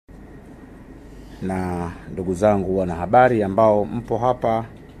na ndugu zangu wanahabari ambao mpo hapa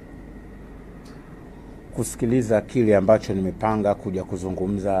kusikiliza kile ambacho nimepanga kuja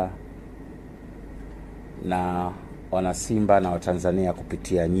kuzungumza na wana Simba na Watanzania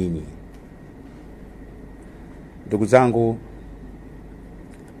kupitia nyinyi. Ndugu zangu,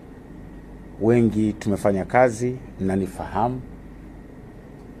 wengi tumefanya kazi na nifahamu.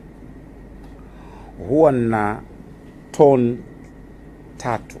 Huwa na tone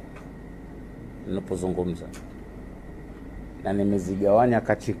tatu ninapozungumza, na nimezigawanya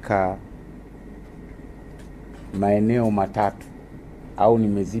katika maeneo matatu au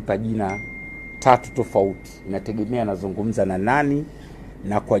nimezipa jina tatu tofauti. Inategemea nazungumza na nani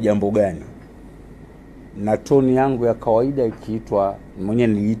na kwa jambo gani. Na tone yangu ya kawaida ikiitwa, mwenyewe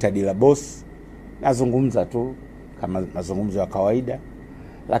niliita Dila Boss, nazungumza tu kama mazungumzo ya kawaida.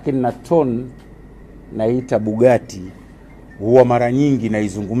 Lakini na tone naita Bugatti, huwa mara nyingi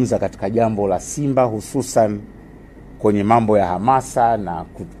naizungumza katika jambo la Simba, hususan kwenye mambo ya hamasa na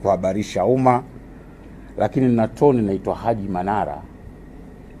kuhabarisha umma. Lakini na tone naitwa Haji Manara,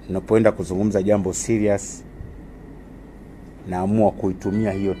 ninapoenda kuzungumza jambo serious naamua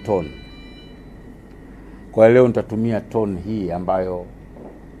kuitumia hiyo tone. Kwa leo nitatumia tone hii ambayo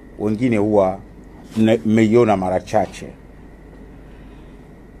wengine huwa mmeiona mara chache,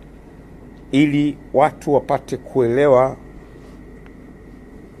 ili watu wapate kuelewa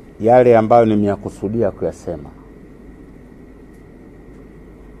yale ambayo nimeyakusudia kuyasema.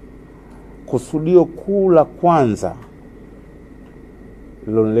 Kusudio kuu la kwanza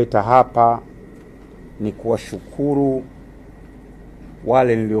lilonileta hapa ni kuwashukuru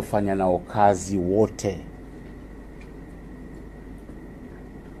wale niliofanya nao kazi wote.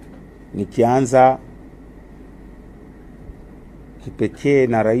 Nikianza kipekee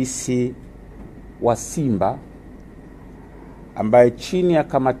na rais wa Simba, ambaye chini ya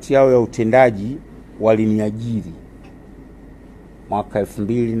kamati yao ya utendaji waliniajiri mwaka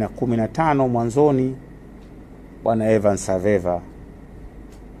 2015 mwanzoni, Bwana Evans Aveva,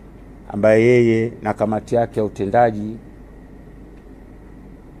 ambaye yeye na kamati yake ya utendaji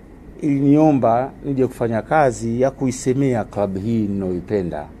iliniomba nije kufanya kazi ya kuisemea klabu hii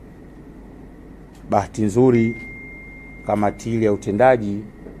ninayoipenda. Bahati nzuri kamati ile ya utendaji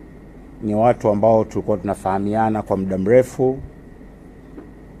ni watu ambao tulikuwa tunafahamiana kwa muda mrefu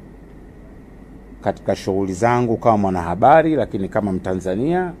katika shughuli zangu kama mwanahabari, lakini kama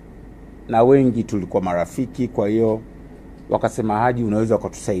Mtanzania, na wengi tulikuwa marafiki. Kwa hiyo wakasema, Haji, unaweza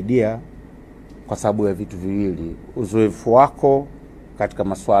kutusaidia kwa sababu ya vitu viwili: uzoefu wako katika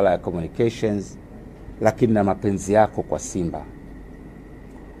masuala ya communications, lakini na mapenzi yako kwa Simba.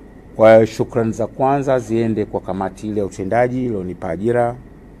 Kwa hiyo shukrani za kwanza ziende kwa kamati ile ya utendaji iliyonipa ajira,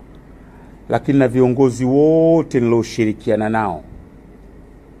 lakini na viongozi wote niloshirikiana nao,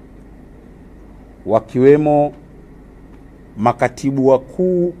 wakiwemo makatibu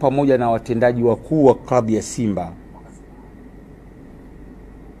wakuu pamoja na watendaji wakuu wa klabu ya Simba.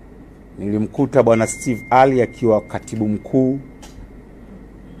 Nilimkuta Bwana Steve Ali akiwa katibu mkuu.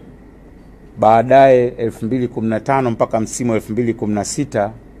 Baadaye 2015 mpaka msimu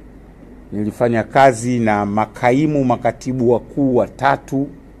 2016 nilifanya kazi na makatibu wakuu watatu,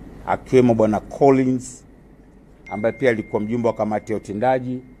 akiwemo Bwana Collins ambaye pia alikuwa mjumbe wa kamati ya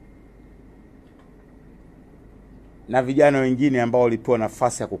utendaji, na vijana wengine ambao walipewa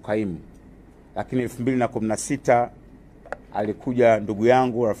nafasi ya kukaimu. Lakini 2016 alikuja ndugu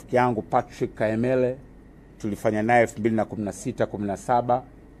yangu, rafiki yangu Patrick Kaemele, tulifanya naye 2016-17.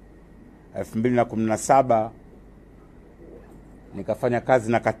 2017 nikafanya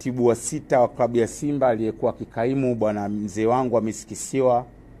kazi na katibu wa 6 wa klabu ya Simba aliyekuwa kikaimu bwana mzee wangu amesikisiwa,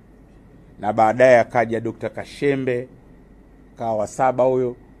 na baadaye akaja Dr. Kashembe kawa wa 7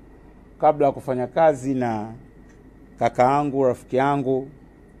 huyo, kabla ya kufanya kazi na kaka yangu, rafiki yangu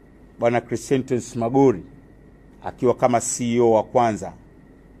bwana Crescentius Magori akiwa kama CEO wa kwanza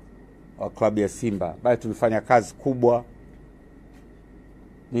wa klabu ya Simba. Baadaye tulifanya kazi kubwa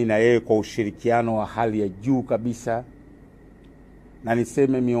mimi na yeye kwa ushirikiano wa hali ya juu kabisa, na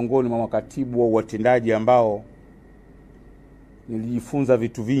niseme miongoni mwa makatibu wa watendaji ambao nilijifunza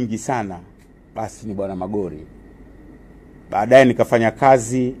vitu vingi sana, basi ni bwana Magori. Baadaye nikafanya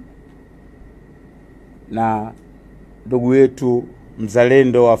kazi na ndugu yetu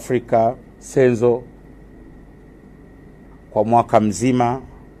mzalendo wa Afrika Senzo kwa mwaka mzima.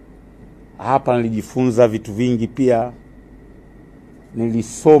 Hapa nilijifunza vitu vingi pia,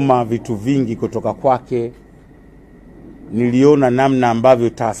 nilisoma vitu vingi kutoka kwake, niliona namna ambavyo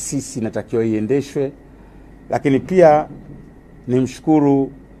taasisi inatakiwa iendeshwe. Lakini pia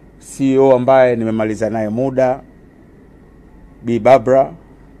nimshukuru CEO ambaye nimemaliza naye muda, Bi Barbara,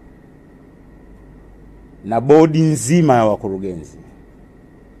 na bodi nzima ya wakurugenzi.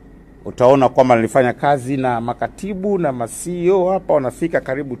 Utaona kwamba nilifanya kazi na makatibu na ma-CEO hapa wanafika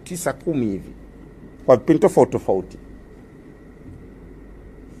karibu 9-10 hivi kwa vipindi tofauti,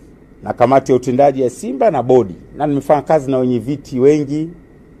 na kamati ya utendaji ya Simba na bodi, na nimefanya kazi na wenye viti wengi,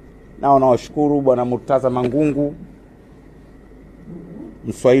 na nawashukuru bwana Murtaza Mangungu,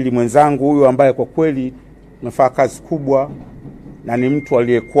 Mswahili mwenzangu huyu, ambaye kwa kweli nimefanya kazi kubwa na ni mtu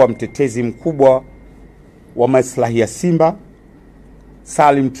aliyekuwa mtetezi mkubwa wa maslahi ya Simba.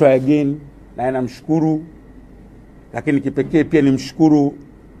 Salim try again, na namshukuru. Lakini kipekee pia nimshukuru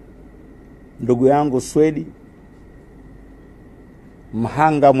ndugu yangu Swedi,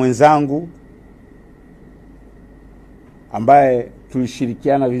 mhanga mwenzangu, ambaye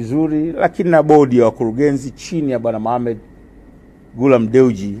tulishirikiana vizuri, lakini na bodi ya wakurugenzi chini ya bwana Mohamed Gulam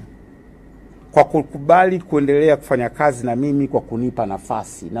Deuji kwa kukubali kuendelea kufanya kazi na mimi, kwa kunipa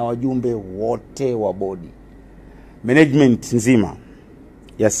nafasi, na wajumbe wote wa bodi, management nzima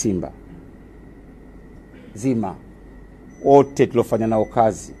ya Simba zima, wote tuliofanya nao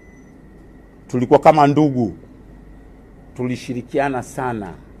kazi tulikuwa kama ndugu, tulishirikiana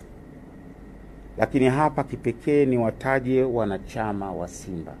sana. Lakini hapa kipekee ni wataje wanachama wa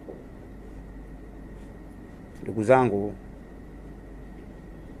Simba. Ndugu zangu,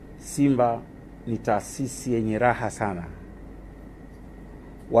 Simba ni taasisi yenye raha sana.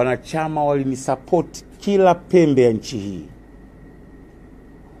 Wanachama walinisupport kila pembe ya nchi hii.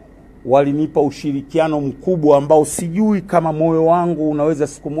 Walinipa ushirikiano mkubwa ambao sijui kama moyo wangu unaweza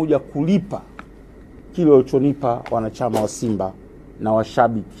siku moja kulipa kile walichonipa wanachama wa Simba na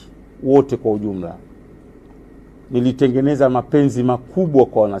washabiki wote kwa ujumla. Nilitengeneza mapenzi makubwa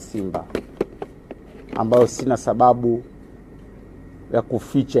kwa wana Simba ambayo sina sababu ya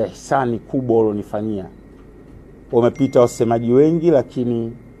kuficha ihsani kubwa walionifanyia. Wamepita wasemaji wengi,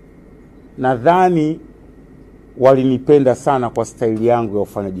 lakini nadhani walinipenda sana kwa staili yangu ya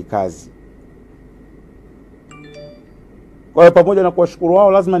ufanyaji kazi. Kwa hiyo pamoja na kuwashukuru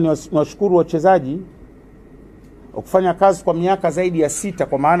wao, lazima niwashukuru wachezaji. Kufanya kazi kwa miaka zaidi ya 6,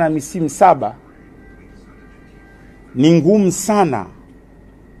 kwa maana ya misimu 7, ni ngumu sana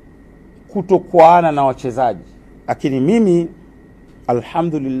kutokuana na wachezaji. Lakini mimi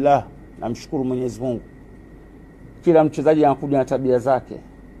alhamdulillah, namshukuru Mwenyezi Mungu, kila mchezaji anakuja na tabia zake.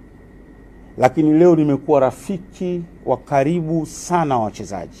 Lakini leo nimekuwa rafiki wa karibu sana wa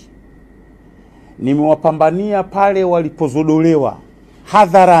wachezaji. Nimewapambania pale walipozodolewa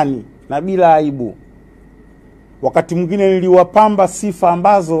hadharani na bila aibu. Wakati mwingine niliwapamba sifa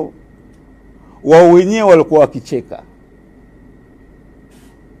ambazo wao wenyewe walikuwa wakicheka.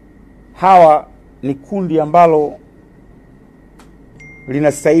 Hawa ni kundi ambalo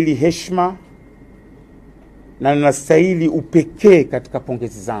linastahili heshima na linastahili upekee katika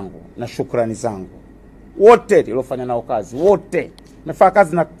pongezi zangu na shukrani zangu. Wote waliofanya nao kazi, wote nimefanya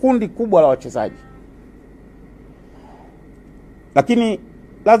kazi na kundi kubwa la wachezaji. Lakini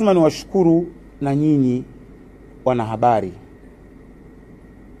lazima niwashukuru na nyinyi wanahabari.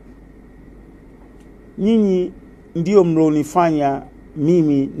 Nyinyi ndio mlionifanya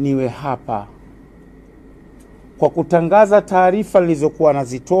mimi niwe hapa, kwa kutangaza taarifa nilizokuwa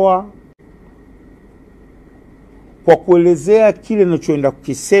nazitoa, kwa kuelezea kile ninachoenda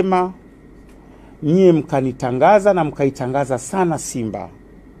kukisema. Nyie mkanitangaza na mkaitangaza sana Simba.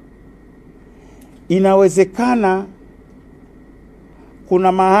 Inawezekana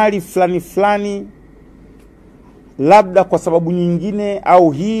kuna mahali fulani labda kwa sababu nyingine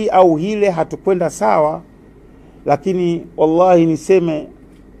au hii au hile hatukwenda sawa, lakini wallahi niseme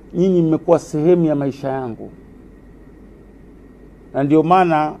nyinyi mmekuwa sehemu ya maisha yangu. Na ndio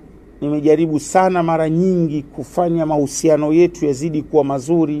maana nimejaribu sana mara nyingi kufanya mahusiano yetu yazidi kuwa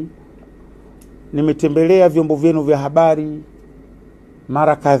mazuri. Nimetembelea vyombo vyenu vya habari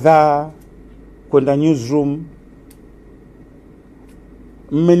mara kadhaa, kwenda newsroom.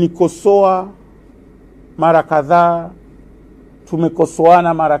 Mmenikosoa mara kadhaa,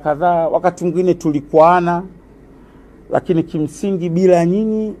 tumekosoana mara kadhaa, wakati mwingine tulikuana. Lakini kimsingi bila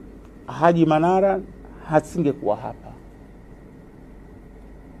nyinyi Haji Manara hasingekuwa hapa.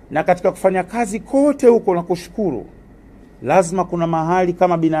 Na katika kufanya kazi kote huko na kushukuru, lazima kuna mahali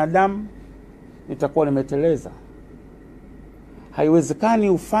kama binadamu nitakuwa nimeteleza. Haiwezekani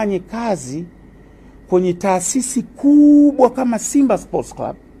ufanye kazi kwenye taasisi kubwa kama Simba Sports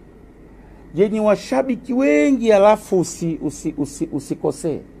Club yenye washabiki wengi alafu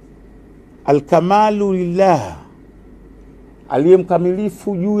usikosee. Alkamalu lillah,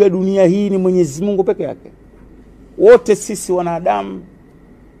 aliyemkamilifu juu ya dunia hii ni Mwenyezi Mungu peke yake. Wote sisi wanadamu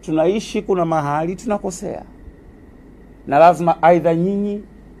tunaishi, kuna mahali tunakosea, na lazima aidha nyinyi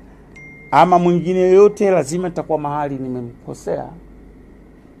ama mwingine yoyote, lazima nitakuwa mahali nimemkosea.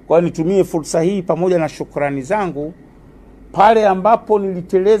 Kwa hiyo nitumie fursa hii pamoja na shukrani zangu pale ambapo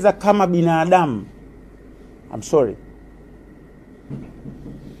niliteleza kama binadamu. I'm sorry.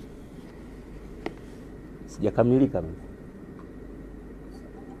 Sijakamilika mimi.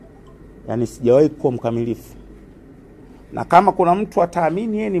 Yaani sijawahi kuwa mkamilifu. Na kama kuna mtu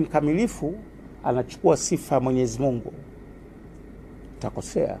ataamini yeye ni mkamilifu, anachukua sifa ya Mwenyezi Mungu,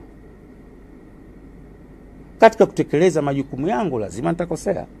 nitakosea. Katika kutekeleza majukumu yangu lazima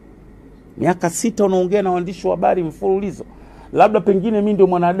nitakosea. Miaka 6 unaongea na waandishi wa habari mfululizo. Labda pengine mimi ndio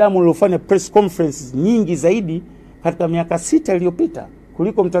mwanadamu niliyofanya press conferences nyingi zaidi katika miaka 6 iliyopita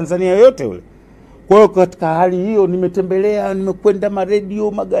kuliko Mtanzania yote yule. Kwa hiyo katika hali hiyo nimetembelea, nimekwenda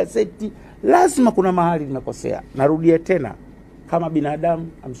maredio, magazeti, lazima kuna mahali nimekosea. Narudia tena, kama binadamu,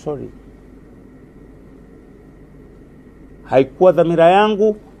 I'm sorry. Haikuwa dhamira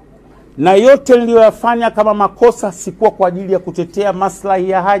yangu, na yote niliyoyafanya kama makosa sikuwa kwa ajili ya kutetea maslahi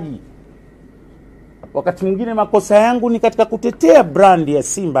ya Haji. Wakati mwingine makosa yangu ni katika kutetea brand ya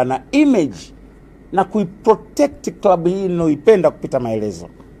Simba na image na kuiprotect club hii ninayoipenda kupita maelezo.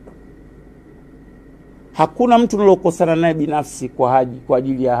 Hakuna mtu nilokosana naye binafsi kwa Haji, kwa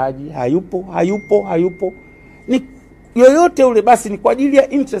ajili ya Haji. Hayupo. Ni yoyote ule basi ni kwa ajili ya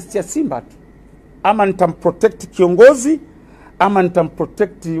interest ya Simba tu. Ama nitamprotect kiongozi, ama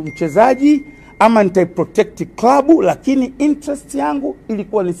nitamprotect mchezaji, ama nitaiprotect klabu, lakini interest yangu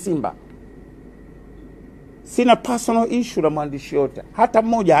ilikuwa ni Simba. Sina personal issue na mwandishi yote. Hata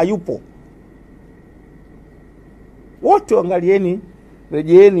mmoja hayupo. Wote angalieni,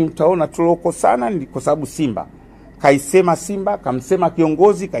 rejeeni, mtaona tulokosana ni kwa sababu Simba. Kaisema Simba, kamsema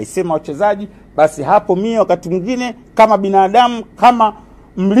kiongozi, kaisema wachezaji, basi hapo mimi wakati mwingine kama binadamu, kama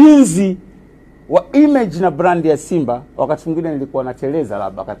mlinzi wa image na brand ya Simba, wakati mwingine nilikuwa nateleza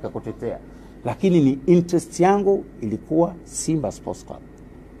labda katika kutetea. Lakini ni interest yangu ilikuwa Simba Sports Club.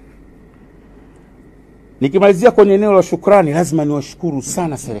 Nikimalizia kwenye eneo la shukrani, lazima niwashukuru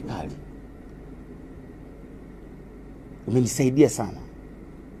sana serikali. Umenisaidia sana.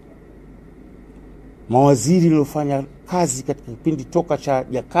 Mawaziri waliofanya kazi katika kipindi toka cha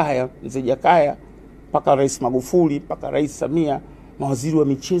Jakaya, mzee Jakaya, mpaka Rais Magufuli, mpaka Rais Samia, mawaziri wa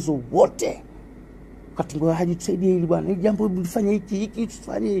michezo wote. Katungoa Haji, tusaidie hili bwana, hili jambo lifanye hiki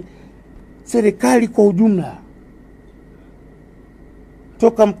tufanye. Serikali kwa ujumla.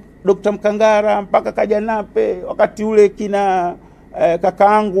 Toka Dr. Mkangara mpaka Kajanape, wakati ule kina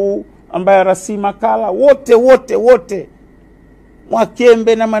kakaangu ambaye rasi makala, wote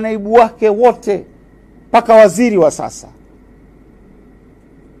Mwakembe na manaibu wake wote, mpaka waziri wa sasa.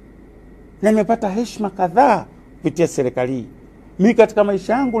 Na nimepata heshima kadhaa kupitia serikali. Mimi katika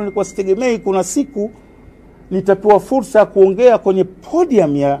maisha yangu nilikuwa sitegemei kuna siku nitapewa fursa ya kuongea kwenye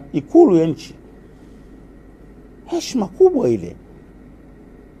podium ya Ikulu ya nchi. Heshima kubwa ile.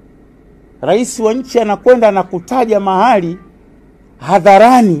 Rais wa nchi anakwenda na kutaja mahali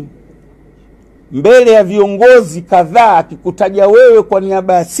hadharani mbele ya viongozi kadhaa, akikutaja wewe kwa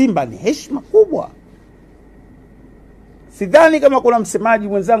niaba ya Simba, ni heshima kubwa. Sidhani kama kuna msemaji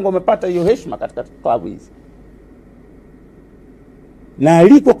mwenzangu amepata hiyo heshima katika klabu hizi. Na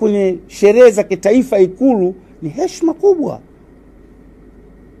aliko kwenye sherehe za kitaifa Ikulu ni heshima kubwa.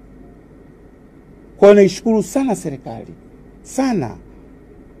 Kwa naishukuru sana serikali. Sana.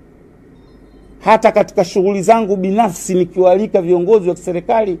 Hata katika shughuli zangu binafsi nikiwaalika viongozi wa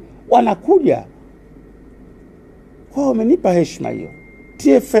serikali wanakuja. Kwa wamenipa heshima hiyo.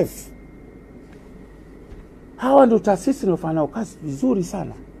 TFF. Hawa ndio taasisi zinazofanya kazi vizuri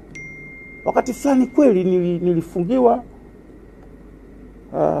sana. Wakati fulani kweli nilifungiwa,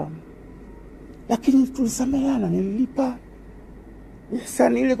 lakini tulisameheana, nililipa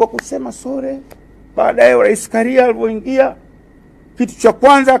sana ile kwa kusema sore. Baadaye Rais Karia alipoingia, kitu cha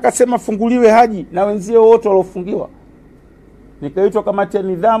kwanza akasema funguliwe Haji na wenzio wote waliofungiwa. Nikaitwa kamati ya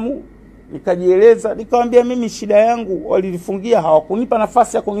nidhamu, nikajieleza, nikamwambia mimi shida yangu walilifungia, hawakunipa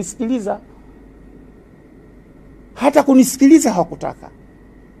nafasi ya kunisikiliza. Hata kunisikiliza hawakutaka.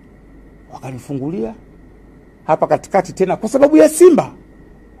 Wakanifungulia hapa katikati tena kwa sababu ya Simba.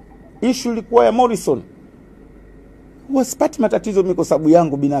 Issue ilikuwa ya Morrison. Wasipati matatizo mimi kwa sababu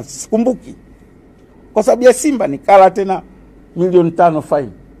yangu binafsi, sikumbuki. Kwa sababu ya Simba nikala tena milioni 5 fine.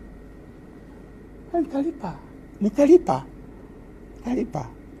 Nikalipa.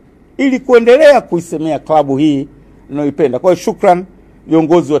 Ili kuendelea kuisemea klabu hii ninayoipenda. Kwa hiyo shukrani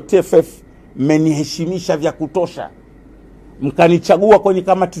viongozi wa TFF, mmeniheshimisha vya kutosha. Mkanichagua kwenye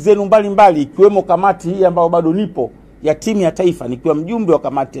kamati zenu mbalimbali, ikiwemo kamati hii ambayo bado nipo ya timu ya taifa, nikiwa mjumbe wa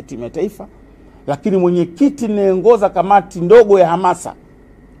kamati ya timu ya taifa, lakini mwenyekiti ninayeongoza kamati ndogo ya hamasa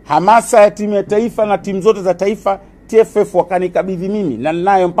hamasa ya timu ya taifa na timu zote za taifa, TFF wakanikabidhi mimi na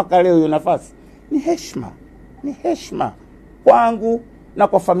ninayo mpaka leo hiyo nafasi. Ni heshima kwangu na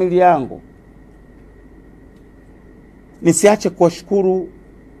kwa familia yangu. Nisiache kuwashukuru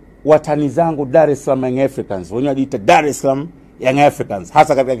watani zangu Dar es Salaam Young Africans, wenyewe waliita Dar es Salaam Young Africans,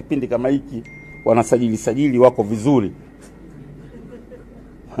 hasa katika kipindi kama hiki wanasajili wako vizuri.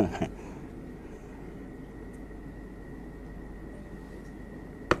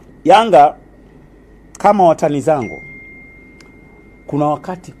 Yanga kama watani zangu, kuna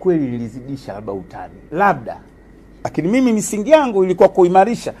wakati kweli nilizidisha labda utani, lakini mimi misingi yangu ilikuwa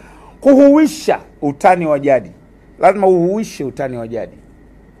kuimarisha, kuhuisha utani wa jadi. Lazima uhuishe utani wa jadi.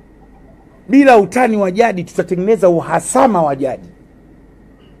 Bila utani wa jadi tutatengeneza uhasama wa jadi.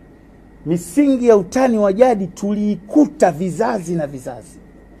 Misingi ya utani wa jadi tuliikuta vizazi na vizazi.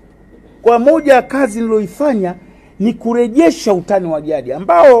 Kwa moja ya kazi niloifanya ni kurejesha utani wa jadi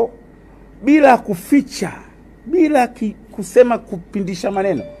ambao bila kuficha, bila kusema kupindisha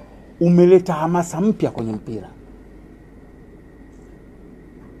maneno, umeleta hamasa mpya kwenye mpira.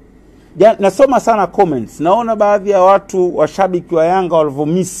 Nasoma sana comments. Naona baadhi ya watu washabiki wa Yanga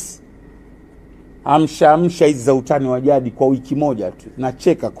walivyomiss amsha hizi za utani wa jadi kwa wiki moja tu.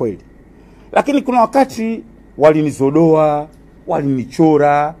 Nacheka kweli. Lakini kuna wakati walinizodoa,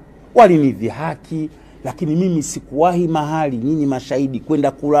 walinichora, walinidhihaki, lakini mimi sikuwahi mahali, nyinyi mashahidi,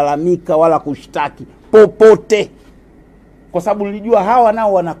 kwenda kulalamika wala kushtaki popote. Kwa sababu nilijua hawa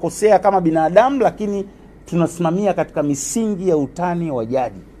nao wanakosea kama binadamu, lakini tunasimamia katika misingi ya utani wa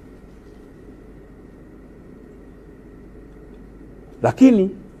jadi. Lakini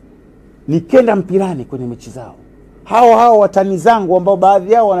nikenda mpirani kwenye mechi zao, hao watani zangu ambao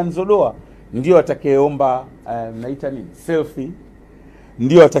baadhi yao wananizodoa ndio watakayeomba naita nini, selfie,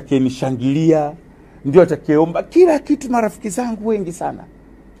 ndio watakayenishangilia, ndio watakayeomba kila kitu. Marafiki zangu wengi sana,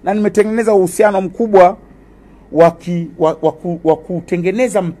 na nimetengeneza uhusiano mkubwa wa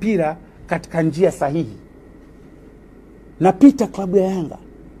kutengeneza mpira katika njia sahihi. Napita klabu ya Yanga,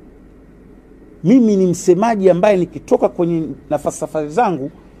 mimi ni msemaji ambaye nikitoka kwenye safari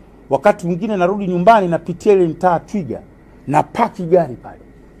zangu, wakati mwingine narudi nyumbani napitia ile mtaa Twiga, na paki gari pale,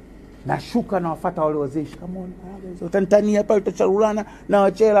 nashuka na wafuata wale wazee, shikamoni utantania pale, tutacharulana na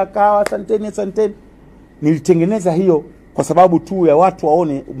wachela kawa, asanteni. Nilitengeneza hiyo kwa sababu tu ya watu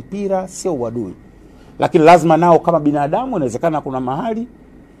waone mpira sio uadui. Lakini lazima nao kama binadamu, inawezekana kuna mahali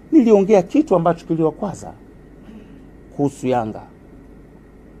niliongea kitu ambacho kiliwakwaza kuhusu Yanga.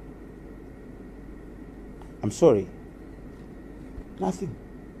 I'm sorry. Nothing.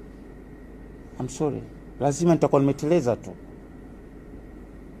 I'm sorry. Lazima nitakuwa nimeteleza tu.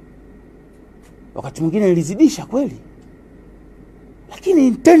 Wakati mwingine nilizidisha kweli. Lakini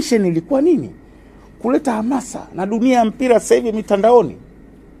intention ilikuwa nini? Kuleta hamasa, na dunia ya mpira sasa hivi mitandaoni.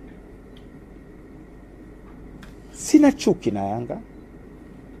 Sina chuki na Yanga.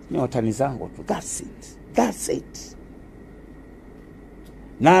 Ni watani zangu tu. That's it.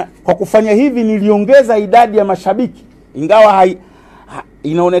 Na kwa kufanya hivi niliongeza idadi ya mashabiki, ingawa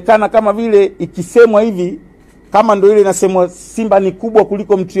inaonekana kama vile ikisemwa hivi, kama ndio ile inasemwa Simba ni kubwa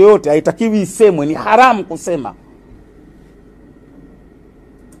kuliko mtu yoyote, haitakiwi isemwe, ni haramu kusema.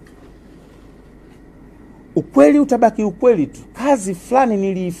 Ukweli utabaki ukweli tu. Kazi fulani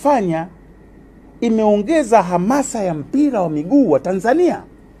niliifanya imeongeza hamasa ya mpira wa miguu wa Tanzania.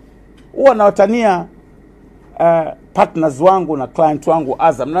 Huwa nawatania partners wangu na client wangu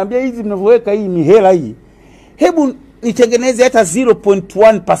Azam, naambia hizi mnavyoweka hii mihela hii, hebu nitengeneze hata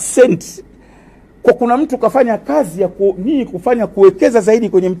 0.1%. Kwa kuna mtu kafanya kazi ya kufanya kuwekeza zaidi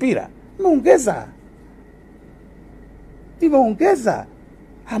kwenye mpira, nimeongeza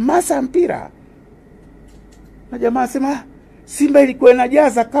hamasa ya mpira. Na jamaa sema Simba ilikuwa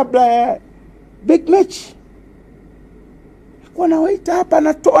inajaza kabla ya big match, kwa nawaita hapa,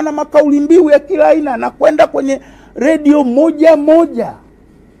 natoa na makauli mbiu ya kila aina, na kwenda kwenye radio moja,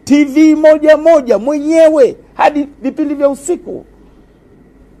 TV moja mwenyewe, hadi vipindi vya usiku.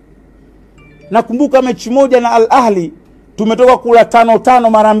 Nakumbuka mechi moja na Al Ahli, tumetoka kula 5-5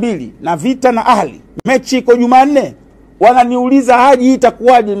 mara mbili na Vita na Ahli. Mechi iko Jumanne, wananiuliza Haji hii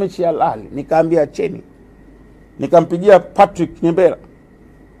itakuwaje mechi ya Al Ahli? Nikaambia cheni. Nikampigia Patrick Nyembera,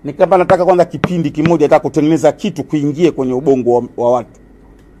 nikamwambia nataka kwanza kipindi kimoja, nataka kutengeneza kitu kuingie kwenye ubongo wa watu.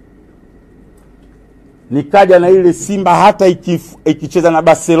 Nikaja na ile Simba hata ikicheza na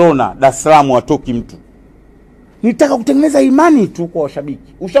Barcelona, Dar es Salaam watoki mtu. Nitaka kutengeneza imani tu kwa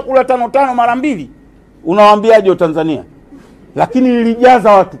washabiki. Ushakula 5-5 mara mbili, unawaambiaje Tanzania? Lakini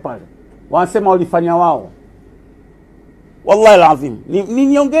nilijaza watu pale, wanasema walifanya wao. Wallahi alazim,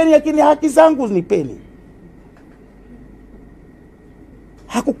 niongeni, lakini haki zangu nipeni.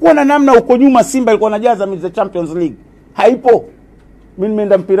 Hakukuwa na namna uko nyuma Simba ilikuwa inajaza mechi za Champions League. Haipo. Mimi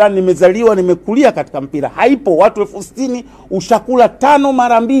nimeenda mpirani, nimezaliwa, nimekulia katika mpira. Haipo. Watu 60,000 ushakula 5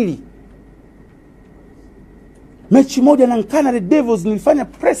 mara 2. Mechi moja na Nkana the Devils nilifanya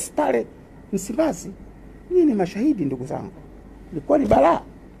press pale Msimbazi. Nyinyi ni mashahidi ndugu zangu. Ilikuwa ni balaa.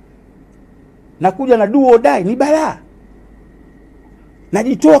 Nakuja na duo dai ni balaa.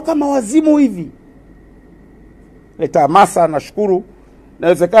 Najitoa kama wazimu hivi. Leta hamasa, nashukuru.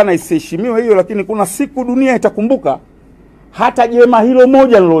 Inawezekana isiheshimiwe hiyo, lakini kuna siku dunia itakumbuka hata jema hilo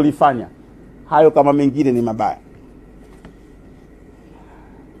moja nilolifanya. Hayo kama mengine ni mabaya.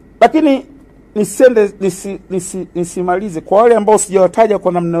 Lakini nisimalize kwa wale ambao sijawataja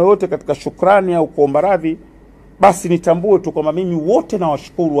kwa namna yoyote katika shukrani au kuomba radhi, basi nitambue tu kwamba mimi wote na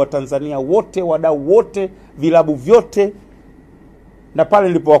washukuru wa Tanzania wote, wadau wote, vilabu vyote, na pale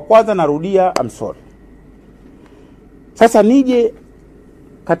nilipo wa kwanza narudia I'm sorry. Sasa nije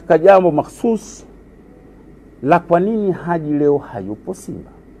katika jambo mahsusi la kwa nini Haji leo hayupo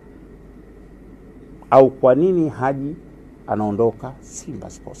Simba, au kwa nini Haji anaondoka Simba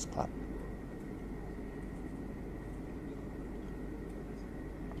Sports Club.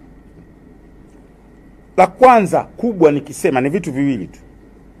 La kwanza kubwa nikisema ni vitu viwili tu.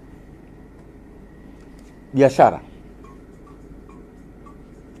 Biashara.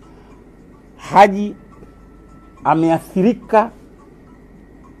 Haji ameathirika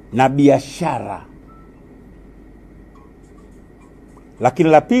na biashara. Lakini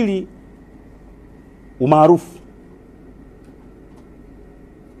la pili, umaarufu.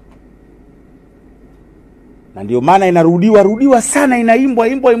 Na ndio maana inarudiwa sana,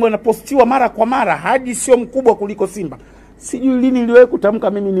 inaimbwa na postiwa mara kwa mara, Haji sio mkubwa kuliko Simba. Sijui lini niliwahi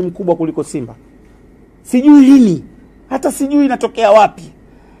kutamka mimi ni mkubwa kuliko Simba. Sijui lini. Hata sijui inatokea wapi.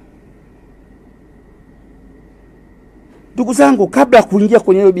 Ndugu zangu, kabla ya kuingia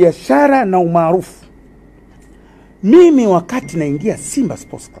kwenye hiyo biashara na umaarufu, mimi wakati naingia Simba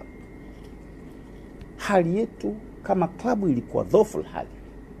Sports Club, hali yetu kama klabu ilikuwa dhaifu hali.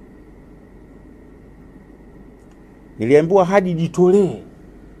 Niliambiwa Haji jitolee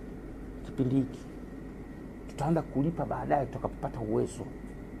kipindi hiki, tutaanza kulipa baadaye tutakapopata uwezo.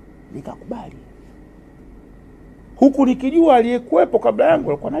 Nikakubali. Huku nikijua aliyekuepo kabla yangu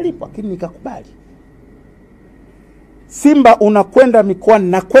alikuwa analipa, lakini nikakubali. Simba unakwenda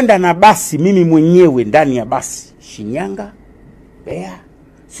mikoani, na kwenda na basi mimi mwenyewe ndani ya basi. Shinyanga, Mbeya,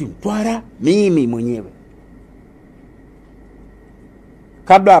 Mtwara, mimi mwenyewe.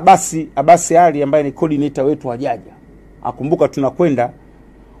 Kabla Abasi Ali ambaye ni coordinator wetu hajaja, akumbuka tunakwenda,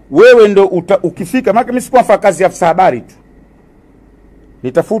 wewe ndo ukifika, maana mimi sikuwa nafanya kazi ya afisa habari tu.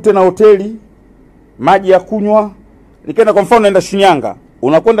 Nitafute na hoteli, maji ya kunywa. Nikaenda kwa mfano naenda Shinyanga.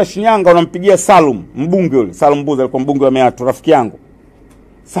 Unakwenda Shinyanga unampigia Salum, mbunge yule. Salum Buza alikuwa mbunge wa Meatu, rafiki yangu.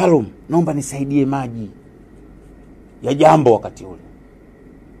 Salum, naomba nisaidie maji ya Jambo wakati ule.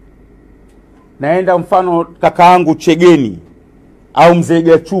 Naenda mfano kakaangu Chegeni au Mzee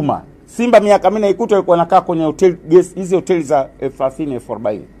Gachuma. Simba miaka 4 ikuta alikuwa anakaa kwenye hotel, hizi hoteli za 30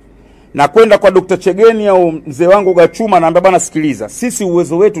 40. Na kwenda kwa Dr. Chegeni au mzee wangu Gachuma, naambia bwana sikiliza, sisi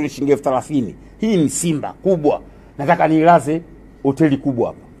uwezo wetu ni shilingi 30,000. Hii ni Simba kubwa. Nataka nilaze hoteli kubwa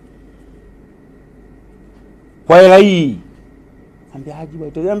hapa. Kwa hela hii. Ambia Haji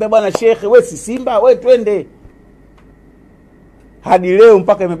wewe, ambia bwana Sheikh, wewe si Simba, wewe twende. Hadi leo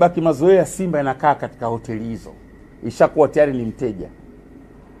mpaka imebaki mazoea Simba inakaa katika hoteli hizo. Ishakuwa tayari ni mteja.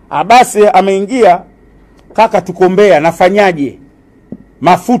 Abasi ameingia, kaka tukombea, nafanyaje?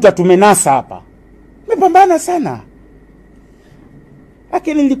 Mafuta tumenasa hapa. Nimepambana sana.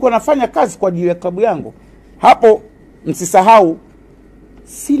 Lakini nilikuwa nafanya kazi kwa ajili ya klabu yangu. Hapo msisahau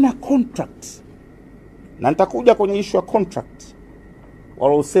sina contract. Na nitakuja kwenye issue ya contract.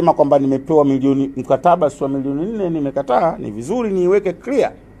 Wala usema kwamba nimepewa mkataba sio milioni 4 nimekataa, ni vizuri niiweke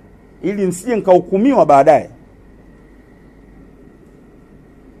clear ili nisije nikahukumiwa baadaye.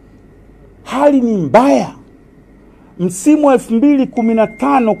 Hali ni mbaya. Msimu wa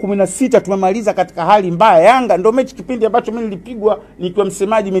 2015-16 tumemaliza katika hali mbaya. Yanga ndio mechi kipindi ambacho mimi nilipigwa nikiwa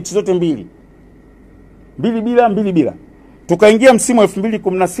msemaji mechi zote 2 bila. Tukaingia msimu wa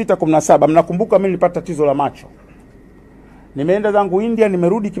 2016-17. Mnakumbuka mimi nilipata tatizo la macho. Nimeenda zangu India,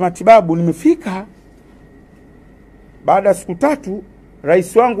 nimerudi kimatibabu, nimefika. Baada ya siku 3,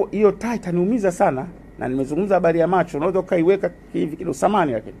 rais wangu, hiyo taa itaniumiza sana na nimezungumza habari ya macho. Unaweza kaiweka hivi kidogo,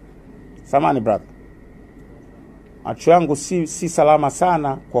 samani lakini. Samani brother. Macho yangu si salama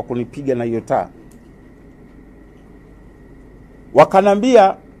sana kwa kunipiga na hiyo taa.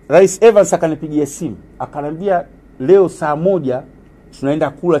 Wakanambia, Rais Evans akanipigia simu, akanambia leo saa 1 tunaenda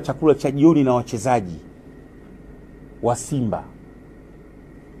kula chakula cha jioni na wachezaji wa Simba.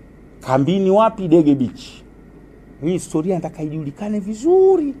 Kambini wapi? Dege Beach. Hii historia nataka ijulikane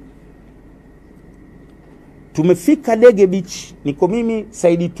vizuri. Tumefika Dege Beach, niko mimi,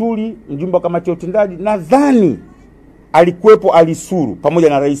 Saidi Tuli, mjumbe wa kamati ya utendaji, nadhani alikuwepo Alisuru pamoja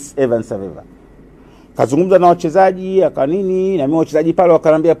na Rais Evans Aveva. Kazungumza na wachezaji akanini, na mimi wachezaji pale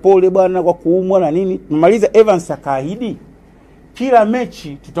wakanambia pole bwana kwa kuumwa na nini. Tumemaliza, Evans akaahidi kila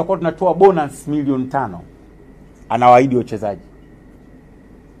mechi tutakuwa tunatoa bonus milioni 5. Anawaahidi wachezaji.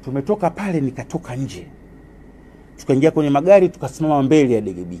 Tumetoka pale, nikatoka nje. Tukaingia kwenye magari, tukasimama mbele ya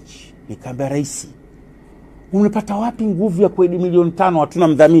Dege Beach. Nikamwambia rais, unapata wapi nguvu ya kuahidi milioni 5? Hatuna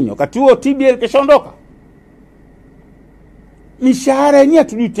mdhamini. Wakati huo TBL keshaondoka. Mishahara yenyewe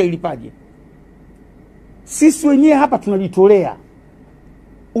tujite ilipaje. Sisi wenyewe hapa tunajitolea.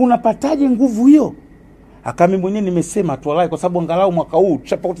 Unapataje nguvu hiyo? Akami mwenyewe nimesema tu walai, kwa sababu angalau mwaka huu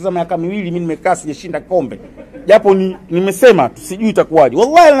tushapoteza miaka 2 mimi nimekaa sijashinda kombe. Japo nimesema tu sijui itakuwaje.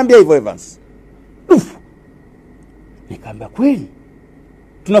 Wallahi ananiambia hivyo Evans. Nikamwambia kweli?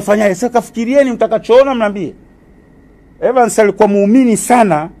 Tunafanyaje sasa? Kafikirieni mtakachoona mniambie. Evans alikuwa muumini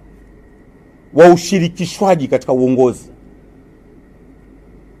sana wa ushirikishwaji katika uongozi.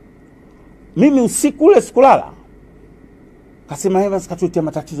 Mimi usiku ule sikulala. Kasema Evans katuletea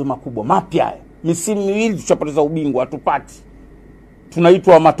matatizo makubwa mapya. Misimu 2 tushapoteza ubingwa hatupati.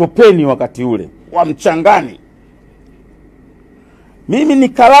 Tunaitwa matopeni wakati ule, wa mchangani. Mimi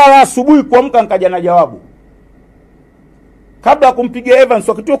nikalala, asubuhi kuamka nikaja na jawabu. Kabla kumpigia Evans,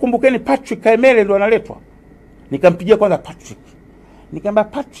 wakati kumbukeni Patrick Kaemele ndo analetwa. Nikampigia kwanza Patrick. Nikamwambia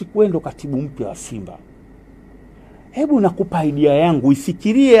Patrick, wewe ndo katibu mpya wa Simba. Hebu nakupa idea yangu,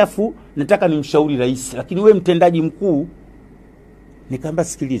 ifikirie afu nataka nimshauri rais, lakini wewe mtendaji mkuu. Nikamwambia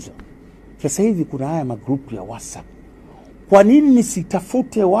sikiliza. Sasa hivi kuna haya magrupu ya WhatsApp. Kwa nini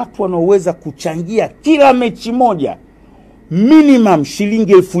nisitafute watu wanaoweza kuchangia kila mechi moja minimum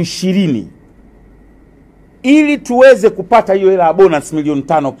shilingi 20,000 ili tuweze kupata hiyo hela bonus milioni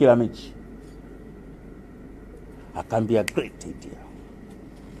 5 kila mechi? Akaambia great idea.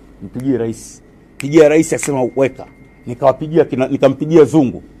 Mpigie rais. Pigia rais asema weka. Nikawapigia nikampigia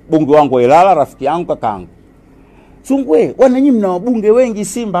Zungu, bunge wangu wa Ilala, rafiki yangu kakaangu. Zungu, nyinyi mna wabunge wengi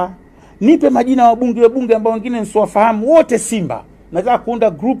Simba. Nipe majina wabunge ambao wengine nisiwafahamu wote Simba. Nataka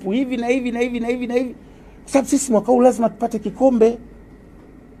kuunda grupu hivi na hivi na hivi na hivi na hivi. Sababu sisi mwaka huu lazima tupate kikombe.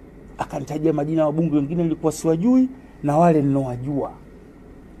 Akanitajia majina wabunge wengine nilikuwa siwajui na wale ninowajua.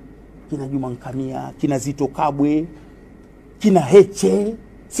 Kina Juma Nkamia, kina Zito Kabwe, kina Heche.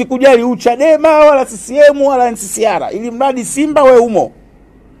 Sikujali Chadema wala CCM wala NCCR. Ili mradi Simba we umo.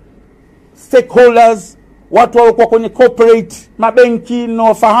 Stakeholders, watu walikuwa kwenye corporate, mabenki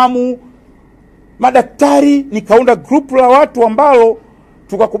nawafahamu, madaktari. Nikaunda group la watu ambao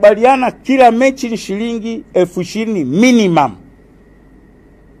tukakubaliana kila mechi ni shilingi 20,000 minimum.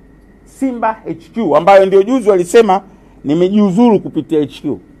 Simba HQ, ambayo ndio juzi walisema nimejiuzuru kupitia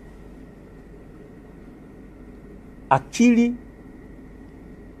HQ. Akili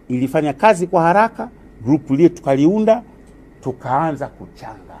ilifanya kazi kwa haraka, group ile tukaliunda, tukaanza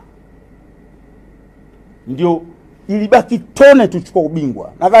kuchanga. Ndio ilibaki tone tuchukua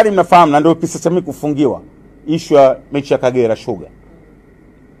ubingwa. Nadhani mnafahamu, na ndio kisa cha mimi kufungiwa issue ya mechi ya Kagera Sugar.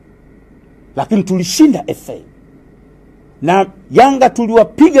 Lakini tulishinda FA. Na Yanga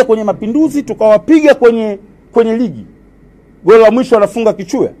tuliwapiga kwenye Mapinduzi, tukawapiga kwenye ligi. Goli la mwisho wanafunga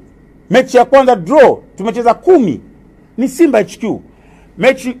kichwa. Mechi ya kwanza draw, tumecheza 10. Ni Simba HQ.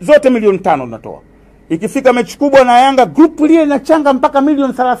 Mechi zote milioni 5 tunatoa. Ikifika mechi kubwa na Yanga, group ile inachanga mpaka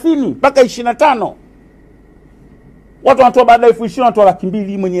milioni 30, mpaka 25. Watu wanatoa baada ya 20,000 wanatoa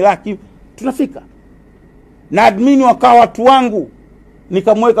 200,000, mwenye laki. Tunafika. Na admin wakawa watu wangu.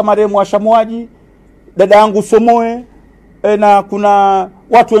 Nikamweka marehemu wa Shamuaji, dada yangu Somoe, na kuna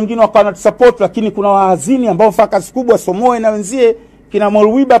watu wengine wakawa na support, lakini kuna wahazini ambao focus kubwa, Somoe na wenzie, kina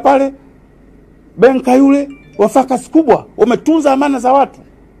Molwiba pale, benka yule, wafocus kubwa, wametunza amana za watu.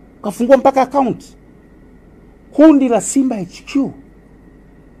 Kafungua mpaka account. Kundi la Simba HQ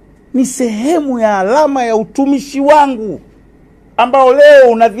ni sehemu ya alama ya utumishi wangu ambao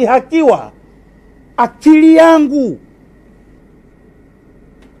leo unadhihakiwa. Akili yangu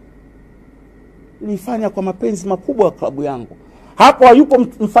nilifanya kwa mapenzi makubwa ya klabu yangu. Hapo hayupo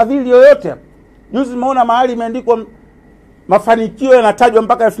mfadhili yoyote. Juzi nimeona mahali imeandikwa mafanikio yanatajwa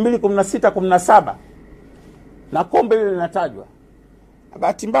mpaka 2016-17. Na kombe lile linatajwa.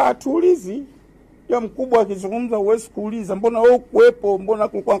 Bahati mbaya tuulizi, ya mkubwa akizungumza huwezi kuuliza mbona wewe kuepo, mbona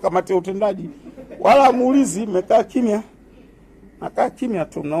kulikuwa kamati ya utendaji. Wala muulizi, mekaa kimya. Nakaa kimya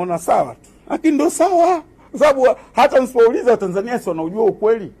tu, naona sawa tu. Lakini ndio sawa. Sababu hata nisipouliza Tanzania si wanaujua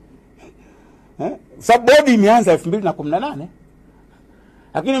ukweli. Sababu bodi imeanza 2018.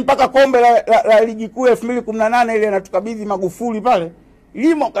 Lakini mpaka kombe la ligi kuu 2018 ile anatukabidhi Magufuli pale,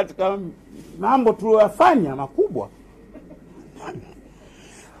 limo katika mambo tuliyofanya makubwa.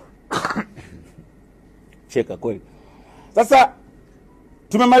 Cheka kweli. Sasa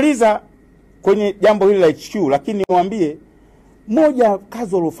tumemaliza kwenye jambo hili la HQ, lakini niwaambie moja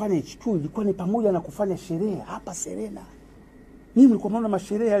kazi waliofanya HQ ilikuwa ni pamoja na kufanya sherehe hapa Serena. Mimi nilikuwa naona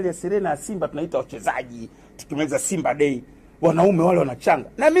masherehe yale ya Serena ya Simba, tunaita wachezaji, tukimaliza Simba Day, wanaume wale wanachanga.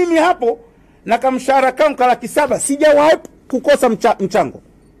 Na mimi hapo na kamshahara kangu ka 700 sijawahi kukosa mchango.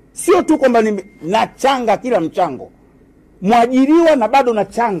 Sio tu kwamba nachanga kila mchango. Mwajiriwa na bado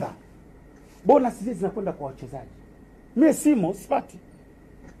nachanga. Bonus hizi zinakwenda kwa wachezaji. Mimi simo sipati.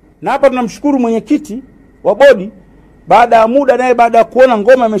 Na hapa tunamshukuru mwenyekiti wa bodi, baada ya muda naye baada ya kuona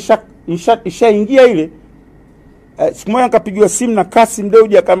ngoma imeshaingia ile, siku moja nikapigiwa simu na Kasim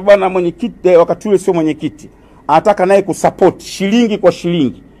Deuji akamwambia bwana mwenyekiti, wakati ule sio mwenyekiti, anataka naye kusupport shilingi kwa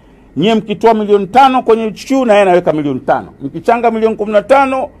shilingi. Nyie mkitoa milioni 5 kwenye HQ na yeye anaweka milioni 5. Mkichanga milioni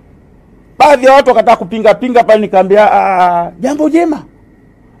 15, baadhi ya watu wakataka kupinga pale, nikamwambia jambo jema.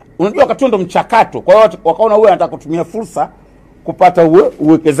 Unajua wakati ndo mchakato. Kwa hiyo wakaona wewe anataka kutumia fursa kupata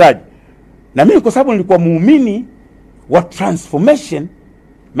uwekezaji. Na mimi kwa sababu nilikuwa muumini wa transformation,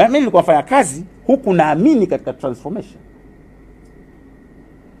 mimi nilikuwa nafanya kazi huku naamini katika transformation.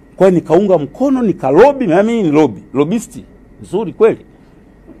 Kwa hiyo nikaunga mkono, nikalobi, na mimi ni lobisti nzuri kweli.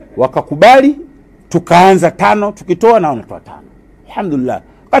 Wakakubali, tukaanza 5, tukitoa na wanatoa 5. Alhamdulillah.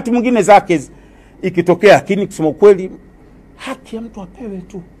 Wakati mwingine zake ikitokea, lakini kusema kweli haki ya mtu apewe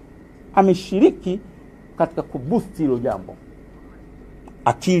tu. Ameshiriki katika kuboost hilo jambo.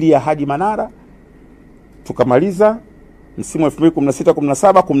 Akili ya Haji Manara, tukamaliza msimu 2016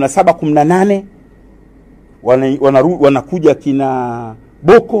 17 18 wanakuja kina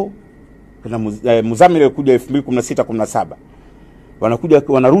Boko, kina Muzamile kuja 2016 17. Wanakuja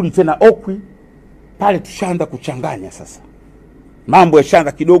wanarudi tena Okwi. Pale tushaanza kuchanganya sasa. Mambo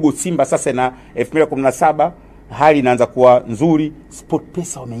yashaanza kidogo Simba sasa, na 2017 hali inaanza kuwa nzuri.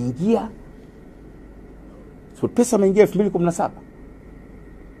 SportPesa wameingia. SportPesa wameingia 2017.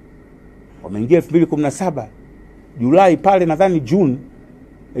 Wameingia 2017 Julai pale, nadhani June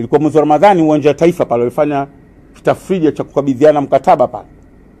ilikuwa mwezi wa Ramadhani, uwanja wa Taifa pale walifanya kitafrija cha kukabidhiana mkataba pale.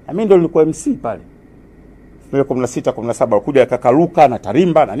 Na mimi ndo nilikuwa MC pale 2016 17, walikuja Kakaluka na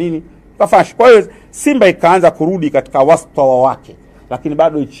Tarimba na nini kafash. Kwa hiyo Simba ikaanza kurudi katika wastwa wake, lakini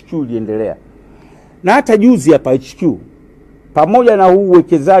bado HQ iliendelea. Na hata juzi hapa HQ, pamoja na huu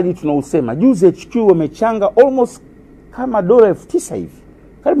uwekezaji tunausema, juzi HQ wamechanga almost kama $9,000 hivi,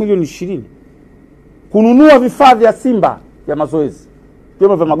 karibu milioni 20 kununua vifaa vya Simba ya mazoezi,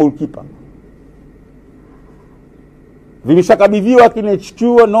 vyombo vya magolikipa. Vimeshakabidhiwa kina HQ,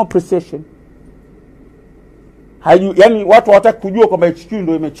 no precision. Yani watu hawataka kujua kwamba HQ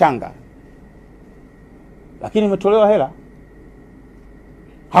ndio imechanga, lakini imetolewa hela.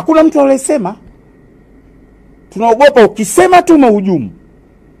 Hakuna mtu aliyesema. Tunaogopa ukisema tu mahujumu.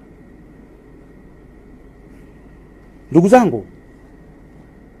 Ndugu zangu,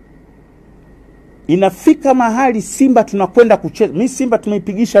 inafika mahali Simba tunakwenda kucheza. Mimi Simba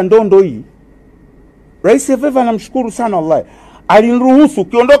tumeipigisha ndondo hii. Rais Eveva namshukuru sana wallahi. Aliniruhusu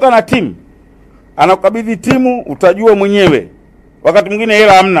ukiondoka na timu, anakabidhi timu, utajua mwenyewe. Wakati mwingine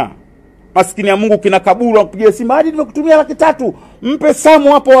hela hamna. Maskini ya Mungu kina kaburu akupigia Simba, hadi nimekutumia 300, mpe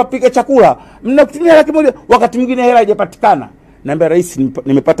Samu hapo wapike chakula. Mnakutumia 100, wakati mwingine hela haijapatikana. Naambia rais,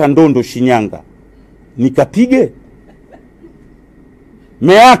 nimepata ndondo Shinyanga. Nikapige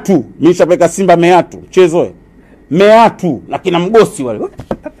Meatu, nishapeka Simba Meatu, mchezo Meatu na kina Mgosi wale.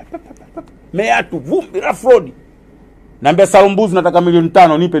 Meatu, vumbi la fraud. Naambia Salumbuzi, nataka milioni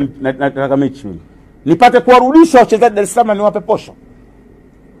 5, nipe, nataka mechi mimi. Nipate kuwarudisha wachezaji Dar es Salaam, niwape posho.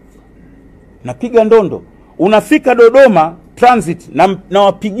 Napiga ndondo. Unafika Dodoma transit na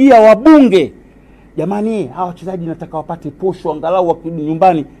wapigia wabunge. Jamani, hawa wachezaji nataka wapate posho angalau wakirudi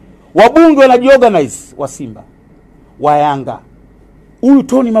nyumbani. Wabunge wanajiorganize wa Simba, wa Yanga. Huyu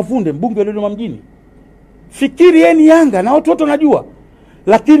Tony Mavunde, mbunge wa Dodoma mjini. Fikiri yeye ni Yanga na watu wote wanajua.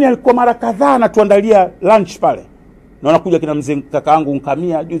 Lakini alikuwa mara kadhaa anatuandalia lunch pale. Na wanakuja kina mzee kakaangu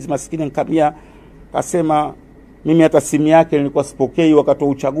Nkamia, juzi maskini Nkamia kasema mimi hata simu yake nilikuwa sipokei wakati wa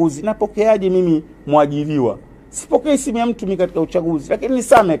uchaguzi. Napokeaje mimi mwajiriwa? Sipokei simu ya mtu mimi katika uchaguzi. Lakini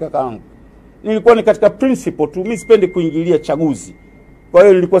nisame kakaangu, nilikuwa ni katika principle tu, mimi sipendi kuingilia chaguzi. Kwa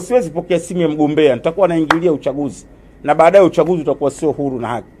hiyo nilikuwa siwezi pokea simu ya mgombea, nitakuwa naingilia uchaguzi. Na baadaye uchaguzi utakuwa sio huru na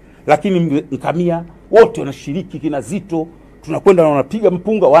haki. Lakini Nkamia wote wanashiriki, kina Nzito, tunakwenda na wanapiga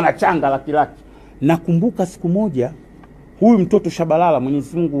mpunga, wanachanga laki. Nakumbuka siku moja huyu mtoto Shabalala,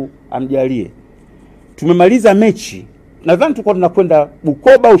 Mwenyezi Mungu amjalie, tumemaliza mechi nadhani tulikuwa tunakwenda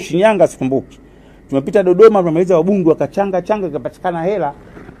Bukoba au Shinyanga sikumbuki. Tumepita Dodoma, tumemaliza wabunge wakachanga ikapatikana hela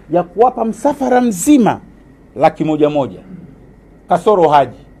ya kuwapa msafara mzima 100,000 kasoro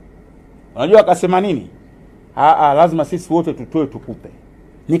Haji. Unajua akasema nini? Lazima sisi wote tutoe tukupe.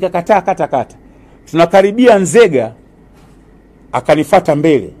 Nikakataa kata. Tunakaribia Nzega, akanifuata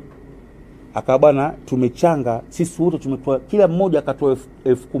mbele. Bwana tumechanga sisi wote, tumetoa kila mmoja akatoa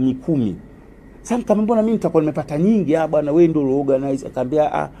 10,000. Sasa nikamwambia mbona mimi nitakuwa nimepata nyingi? Bwana wewe ndio organize.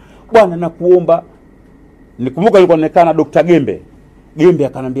 Akamwambia bwana nakuomba. Nikumbuka alikuwa anaonekana Dr. Gembe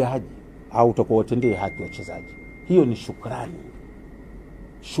akanambia Haji, utakuwa watendee haki wachezaji. Hiyo ni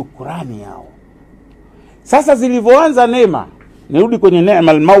shukrani yao. Sasa zilivyoanza neema, nirudi kwenye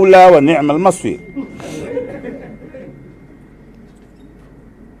neema al-Maula wa neema al-Maswir.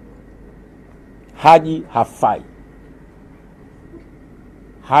 Haji hafai.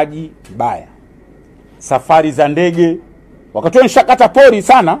 Haji baya. Safari za ndege wakati nishakata pori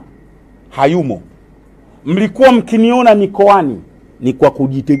sana hayumo. Mlikuwa mkiniona mikoani ni kwa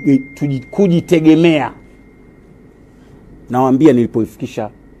kujitegemea. Nawaambia nilipoifikisha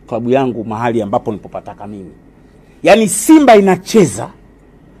klabu yangu mahali ambapo nilipopataka mimi. Yaani Simba inacheza,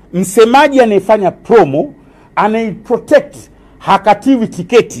 msemaji anayefanya promo, anaiprotect, hakatiwi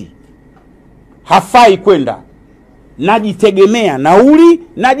tiketi, hafai kwenda. Najitegemea nauli,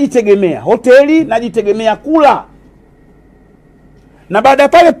 najitegemea hoteli, najitegemea kula. Na baada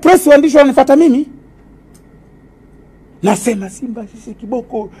pale press waandishi wanifuata mimi. Nasema Simba sisi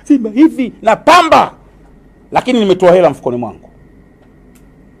kiboko, Simba hivi na pamba. Lakini nimetoa hela mfukoni mwangu.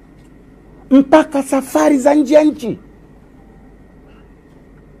 Mpaka safari za nje ya nchi.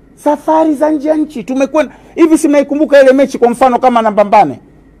 Safari za nje ya nchi tumekwenda. Hivi si mnaikumbuka ile mechi kwa mfano kama na Mbambane?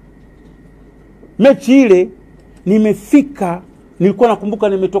 Mechi ile nimefika, nilikuwa nakumbuka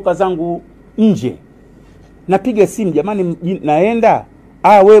nimetoka zangu nje. Napiga simu, jamani naenda.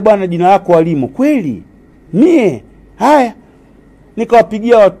 Wewe bwana jina lako Walimu. Kweli? Mie. Haya.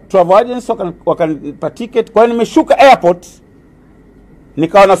 Nikawapigia travel agents wakanipa ticket. Kwa hiyo nimeshuka airport.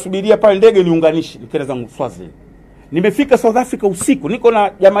 Nikawa nasubiria pale ndege niunganishe. Nikaenda zangu Swaziland. Nimefika South Africa usiku. Niko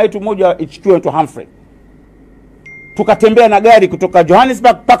na jamaa yetu mmoja HQ anaitwa Humphrey. Tukatembea na gari kutoka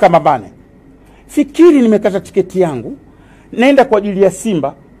Johannesburg mpaka Mbambane. Fikiri nimekata tiketi yangu, naenda kwa ajili ya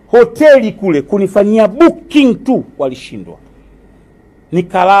Simba, hoteli kule kunifanyia booking tu walishindwa.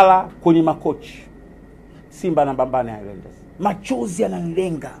 Nikalala kwenye makochi. Simba na Mbambane Highlanders. Machozi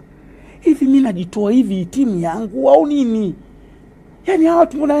yananilenga. Hivi mimi najitoa hivi timu yangu au nini? Yaani hawa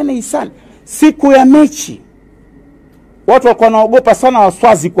watu mbona yana hisani? Siku ya mechi watu walikuwa wanaogopa sana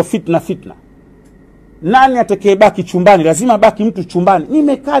Waswazi kwa fitna. Nani atakayebaki chumbani? Lazima baki mtu chumbani.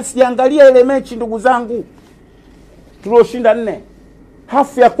 Nimekaa siangalia ile mechi ndugu zangu. Tulioshinda 4.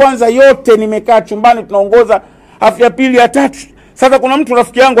 Hafu ya kwanza yote nimekaa chumbani tunaongoza, hafu ya pili ya tatu. Sasa kuna mtu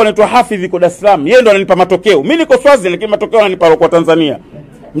rafiki yangu anaitwa Hafidh yuko Dar es Salaam. Yeye ndo ananipa matokeo. Mimi niko Swazi lakini matokeo ananipa kwa Tanzania.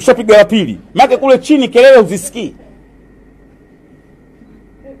 Mshapiga ya pili. Maana kule chini kelele uzisikii.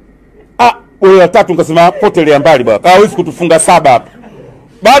 Wewe ya tatu nikasema potelea mbali bwana. Hawezi kutufunga 7 hapa.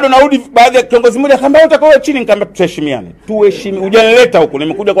 Bado narudi baadhi ya kiongozi mmoja akamwambia utakuwa chini, nikamwambia tuheshimiane. Hujanileta huko,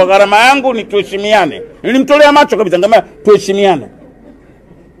 nimekuja kwa gharama yangu, ni tuheshimiane. Nilimtolea macho kabisa nikamwambia tuheshimiane.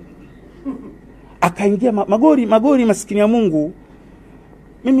 Akaingia magori maskini ya Mungu.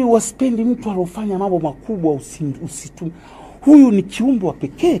 Mimi waspendi mtu alofanya mambo makubwa usitu. Huyu ni kiumbe wa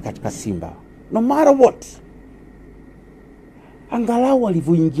pekee katika Simba. No matter what. Angalau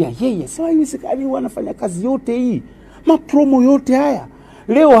alivyoingia yeye, sasa haiwezekani wanafanya kazi yote hii. Mapromo yote haya.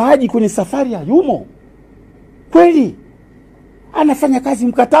 Leo Haji kwenye safari ya yumo. Kweli? Anafanya kazi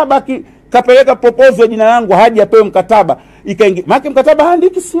mkataba, kapeleka proposal jina langu Haji apewe mkataba. Ikaingia. Maana mkataba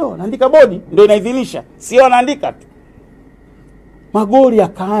haandiki sio, anaandika bodi ndio inaidhinisha. Sio anaandika tu. Magori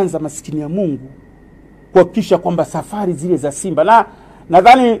akaanza maskini ya Mungu kuhakikisha kwamba safari zile za Simba, na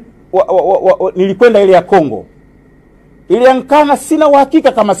nadhani nilikwenda ile ya Kongo. Ile yankana sina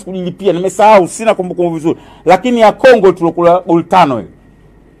uhakika kama sikulipia, nimesahau, sina kumbukumbu vizuri. Lakini ya Kongo tulokula goli 5 ile.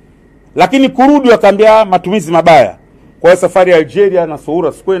 Lakini kurudi wakaambia matumizi mabaya. Kwa hiyo safari ya Algeria na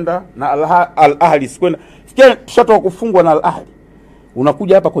Soura sikwenda, na Al Ahli sikwenda. Fikia tushatoka kufungwa na Al Ahli.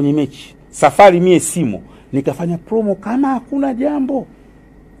 Unakuja hapa kwenye mechi. Safari mie simo. Nikafanya promo kama hakuna jambo.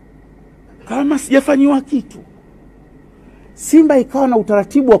 Kama sijafanywa kitu. Simba ikawa na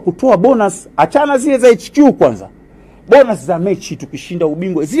utaratibu wa kutoa bonus, achana zile za HQ kwanza. Bonus za mechi tukishinda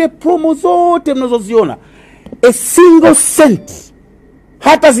ubingwa. Zile promo zote mnazoziona, a single cent.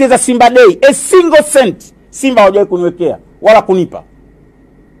 Hata zile za Simba Day, a single cent Simba hawajawahi kuniwekea wala kunipa.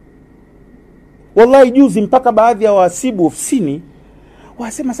 Wallahi juzi mpaka baadhi ya wahasibu ofisini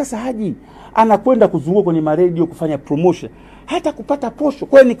wasema sasa Haji, anakwenda kuzunguka kwenye maredio kufanya promotion, hata kupata posho.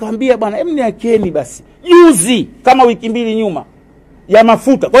 Kwa hiyo nikamwambia bwana, hebu niachieni basi. Juzi kama wiki mbili nyuma ya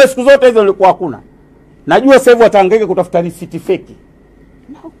mafuta. Kwa hiyo siku zote hizo zilikuwa hakuna. Najua sasa hivi watahangaika kutafuta risiti feki.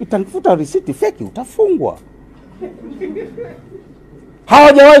 Na ukitafuta risiti feki utafungwa.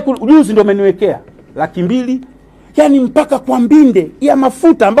 Hawajawahi juzi ndio ameniwekea 200,000, yani mpaka kwa mbinde ya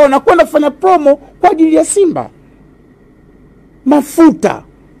mafuta ambayo nakwenda kufanya promo kwa ajili ya Simba. Mafuta.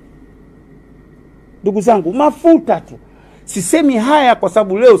 Ndugu zangu, mafuta tu. Sisemi haya kwa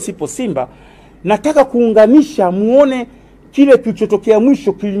sababu leo sipo Simba, nataka kuunganisha muone kile kilichotokea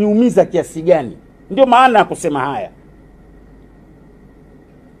mwisho kiliniumiza kiasi gani. Ndio maana ya kusema haya.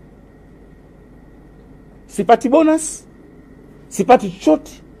 Sipati bonus, sipati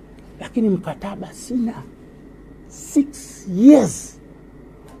chochote, lakini mkataba sina. 6 years.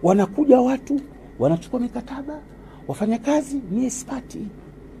 Wanakuja watu, wanachukua mikataba, wafanya kazi, mie sipati.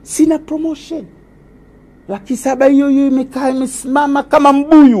 Sina promotion. 700,000 hiyo imekaa imesimama kama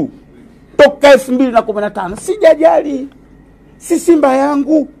mbuyu toka 2015. Sijajali. Si Simba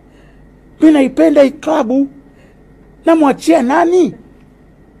yangu. Mimi naipenda hii klabu. Na mwachia nani?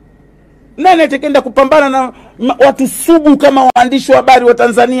 Nani atakenda kupambana na watu sugu kama waandishi wa habari wa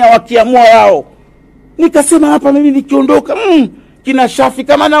Tanzania wakiamua wao? Nikasema hapa mimi nikiondoka, kina Shafi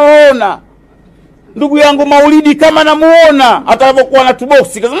kama nawaona, ndugu yangu Maulidi kama namuona atakapokuwa na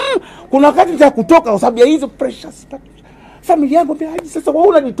tuboksi, kuna wakati nitaka kutoka kwa sababu ya hizo pressures. Familia yangu pia Haji, sasa wewe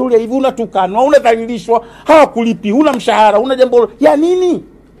unajitolea hivi, unatukanwa, unadhalilishwa, hawakulipi, una mshahara, una jambo ya nini?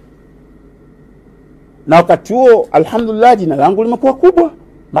 Na wakati huo alhamdulillah jina langu limekuwa kubwa.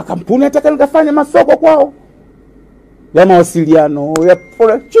 Makampuni ataka nikafanya masoko kwao ya mawasiliano ya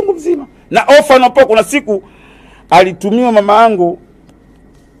pole chungu mzima. Na ofa napo kuna siku alitumiwa mama yangu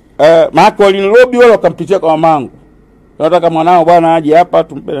maana walinilobi wale wakampitia kwa mama yangu. Nataka mwanao bwana aje hapa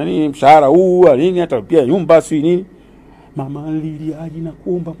tumpe nini mshahara huu nini atalipia nyumba si nini. Mama alilia Haji na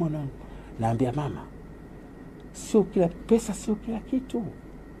kuomba mwanangu. Naambia mama, sio kila pesa, sio kila kitu.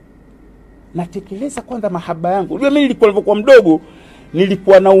 Natekeleza kwanza mahaba yangu. Unajua mimi nilikuwa mdogo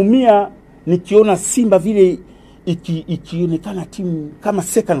nilikuwa naumia nikiona Simba vile ikionekana timu kama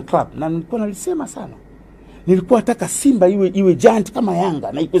second club, na nilikuwa nalisema sana. Nilikuwa nataka Simba iwe giant kama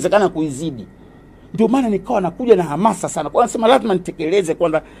Yanga na ikiwezekana kuizidi. Ndio maana nikawa nakuja na hamasa sana. Kwa nasema lazima nitekeleze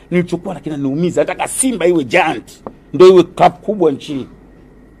kwanza nilichokuwa lakini niumiza. Nataka Simba iwe giant, ndio iwe club kubwa nchini.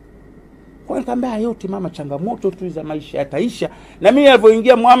 Kwa nikamwambia yote mama, changamoto tu za maisha yataisha. Na mimi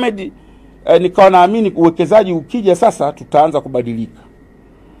nilipoingia Mohamed nikawa naamini uwekezaji ukija sasa tutaanza kubadilika.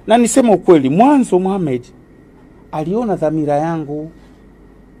 Na nisema ukweli, mwanzo Mohamed aliona dhamira yangu,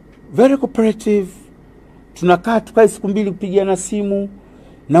 very cooperative. Tunakaa tukae siku 2 kupigiana simu,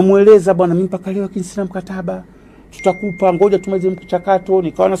 namueleza bwana mimi mpaka leo sina mkataba, tutakupa, ngoja tumalize mchakato.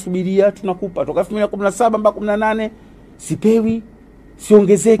 Nikawa nasubiria, tunakupa toka 2017 mpaka 18 sipewi,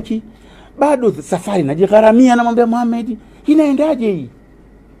 siongezeki. Bado safari najigharamia, namwambia Mohamed, inaendaje hii?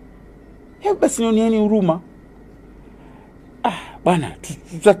 Hebu basi nionieni huruma. Bwana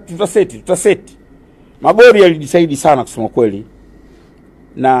tutaseti. Magori yalijisaidi sana kusema kweli.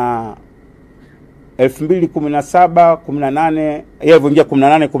 Na 2017, 18, yalipoingia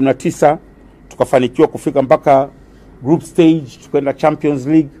 18, 19 tukafanikiwa kufika mpaka group stage, tukaenda Champions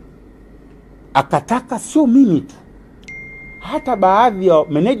League. Akataka sio mimi tu, hata baadhi ya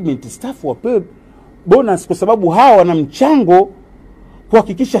management staff wapewe bonus kwa sababu hawa wana mchango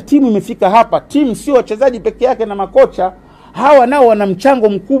kuhakikisha timu imefika hapa. Timu sio wachezaji peke yake na makocha, hawa nao wana mchango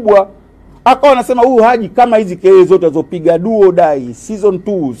mkubwa. Akawa anasema huyu Haji kama hizi kelele zote zopiga duo dai season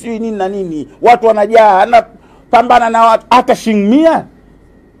 2 si nini na nini, watu wanajaa, anapambana na watu hata shingmia.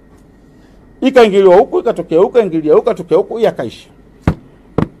 Ikaingiliwa huku, ikatokea huku, ingilia huku, ikatokea huku, yakaisha.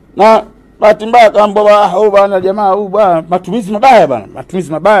 Na bahati mbaya kamba bwana jamaa huyu bwana matumizi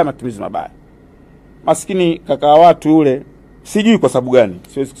mabaya. Maskini kaka watu yule, sijui kwa sababu gani,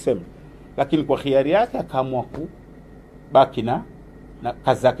 siwezi kusema. Lakini kwa hiari yake akaamua kubaki na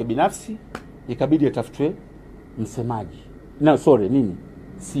kazi zake binafsi, ikabidi atafutwe msemaji.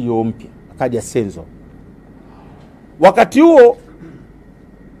 CEO mpya. Akaja Senzo. Wakati huo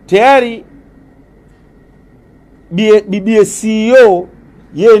tayari bibi CEO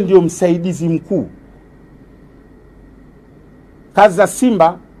yeye ndio msaidizi mkuu. Kazi za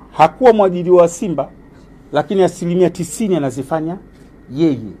Simba hakuwa mwajiri wa Simba, lakini 90% anazifanya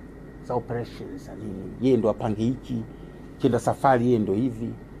yeye za operations nini. Yeye ndio apange hiki, kila safari yeye ndio hivi.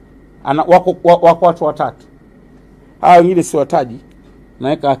 Wako watu 3. Hao wengine si wataji,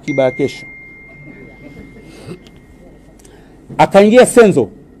 naweka akiba ya kesho. Akaingia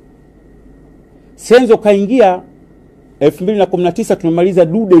Senzo kaingia 2019 tumemaliza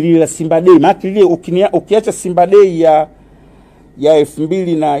dude lile la Simba Day. Maana lile ukiacha Simba Day ya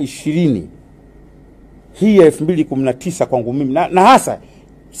 2020, hii ya 2019 kwangu mimi na hasa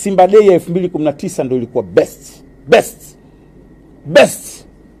Simba Day ya 2019 ndio ilikuwa best.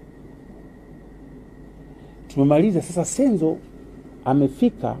 Tumemaliza sasa. Senzo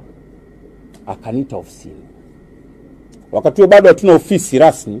amefika akanita ofisini. Wakati huo bado hatuna ofisi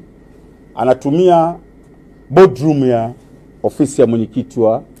rasmi, anatumia boardroom ya ofisi ya mwenyekiti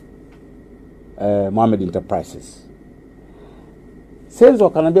wa Mohamed Enterprises. Senzo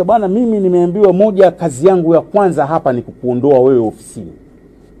akanambia, bwana, mimi nimeambiwa moja kazi yangu ya kwanza hapa ni kukuondoa wewe ofisini.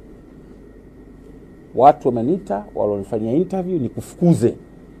 Watu wamenita walionifanyia interview nikufukuze.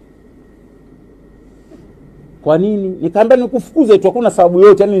 Kwa nini? Nikamwambia nikufukuze tu, hakuna sababu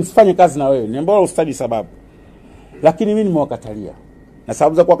yote, yani nisifanye kazi na wewe. Niambia ustadi sababu. Lakini mimi nimewakatalia. Na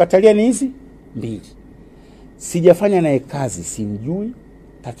sababu za kuwakatalia ni hizi mbili. Sijafanya naye kazi, simjui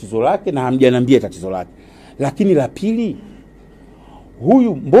tatizo lake na hamjaniambia tatizo lake. Lakini la pili,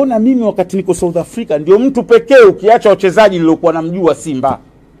 huyu mbona mimi wakati niko South Africa ndio mtu pekee ukiacha wachezaji niliokuwa namjua Simba,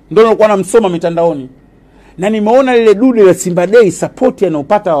 ndio nilikuwa namsoma mitandaoni. Na nimeona lile dude la Simba Day support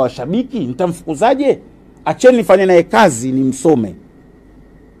anaopata wa washabiki, nitamfukuzaje? Acheni nifanye naye kazi nimsome.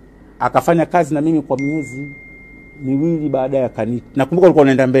 Akafanya kazi na mimi kwa miezi miwili baadaye akanita. Nakumbuka alikuwa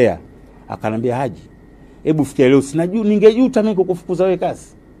anaenda Mbeya. Akanambia, Haji, hebu fikia leo sinajua ningejuta mimi kukufukuza wewe kazi.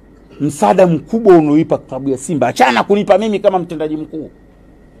 Msaada mkubwa unoipa klabu ya Simba, achana kunipa mimi kama mtendaji mkuu.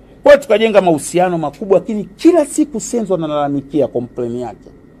 Kwa tukajenga mahusiano makubwa, lakini kila siku Senzo analalamikia complain yake.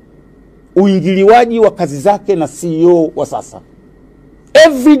 Uingiliwaji wa kazi zake na CEO wa sasa.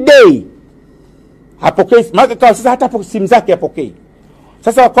 Every day hapokei, maana kwa sasa hata hapo simu zake hapokei.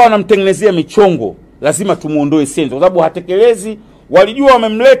 Sasa wakawa wanamtengenezea michongo, lazima tumuondoe Senzo kwa sababu hatekelezi. Walijua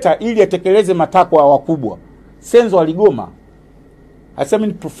wamemleta ili atekeleze matakwa wakubwa. Senzo aligoma. Asema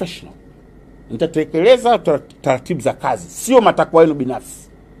ni professional, nitatekeleza taratibu za kazi, sio matakwa yenu binafsi.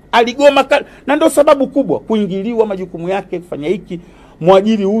 Aligoma na ndio sababu kubwa kuingiliwa majukumu yake, kufanya hiki,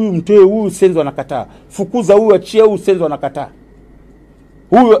 mwajiri huyu mtoe huyu, Senzo anakataa. Fukuza huyu, achia huyu, Senzo anakataa.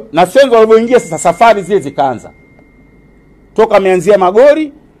 Huyu na Senzo alipoingia sasa safari zile zikaanza. Toka ameanzia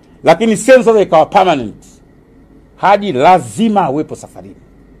Magori, lakini Senzo ikawa permanent. Haji lazima awepo safarini.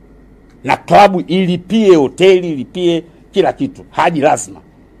 Na klabu ilipie hoteli, ilipie kila kitu. Haji lazima.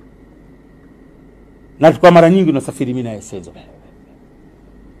 Na kwa mara nyingi tunasafiri mimi na Senzo.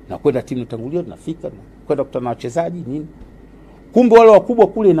 Na kwenda timu tangulia, tunafika na kwenda kukutana na wachezaji nini. Kumbe wale wakubwa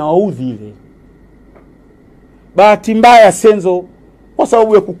kule na waudhi ile. Bahati mbaya Senzo kwa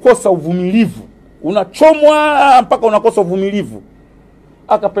sababu ya kukosa uvumilivu, unachomwa mpaka unakosa uvumilivu,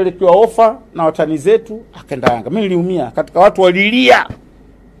 akapelekewa ofa na watani zetu, akaenda Yanga. Mimi niliumia, katika watu walilia.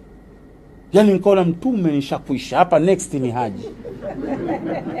 Yaani nikaona mtume nishakuisha, hapa next ni Haji.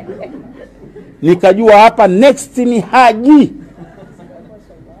 Nikajua hapa next ni Haji.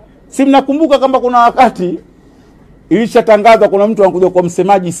 Si mnakumbuka kama kuna wakati ilishatangazwa kuna mtu anakuja kwa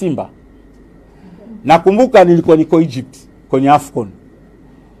msemaji Simba. Nakumbuka nilikuwa niko Egypt kwenye AFCON.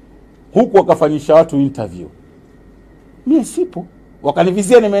 Huku wakafanyisha watu interview. Mimi sipo.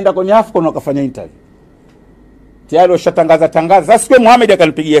 Wakanivizia nimeenda kwenye AFCON wakafanya interview. Tayari washatangaza. Sasa siku Mohamed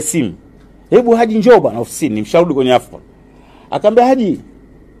akanipigia simu. Hebu Haji njoo bwana ofisini, nimshauri kwenye AFCON. Akamwambia, Haji,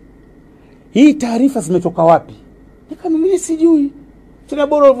 hii taarifa zimetoka wapi? Nikamwambia mimi sijui. Tuna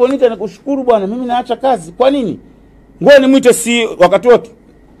bora ulivoniita nikushukuru bwana, mimi naacha kazi. Kwa nini? Ngoja nimuite CEO wakati wote.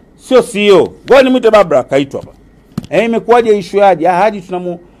 Sio CEO. Ngoja nimuite Babra kaitwa hapa. Imekuwaje issue yaje? Haji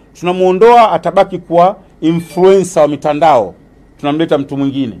tunamuondoa, atabaki kuwa influencer wa mitandao. Tunamleta mtu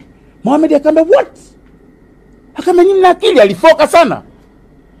mwingine. Mohamed akamwambia what? Akamwambia nini na akili, alifoka sana.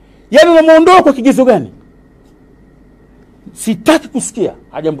 Yaani unamuondoa kwa kigezo gani? Sitaki kusikia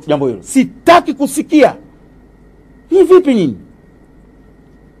jambo hilo. Sitaki kusikia. Ni vipi nyinyi?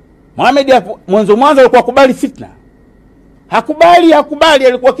 Mohamed mwanzo alikuwa kubali fitna. Hakubali,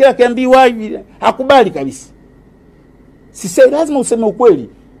 alikuwa kila akiambiwa hivi, hakubali kabisa. Sisi lazima useme ukweli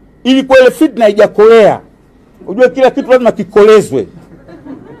ili kwa ile fitna haijakolea. Unajua kila kitu lazima kikolezwe.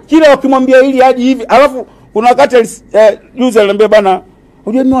 Kila wakimwambia hili Haji hivi, alafu kuna wakati juzi aliniambia bana,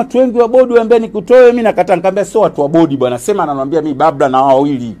 unajua mimi watu wengi wa bodi waambia nikutoe, mimi nakataa. Nikamwambia sio watu wa bodi bwana, sema ananiambia mimi Babla na wao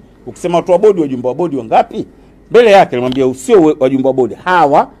wawili. Ukisema watu wa bodi, wajumbe wa bodi wangapi? Mbele yake alimwambia usio wajumbe wa bodi.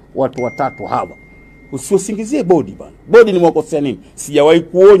 Hawa watu watatu hawa. Usiosingizie bodi bwana. Bodi nimewakosea nini? Sijawahi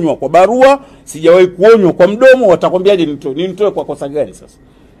kuonywa kwa barua, sijawahi kuonywa kwa mdomo, watakwambiaje nitoe kwa kosa gani sasa?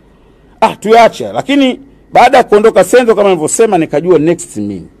 Tuache. Lakini baada ya kuondoka Senzo kama nilivyosema nikajua next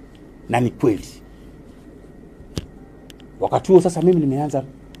mimi. Na ni kweli. Wakati huo sasa mimi nimeanza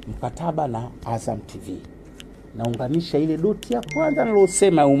mkataba na Azam TV. naunganisha ile doti ya kwanza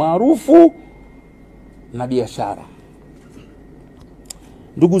nilosema umaarufu na biashara.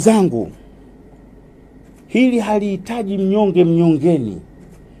 Ndugu zangu, hili halihitaji mnyonge mnyongeni.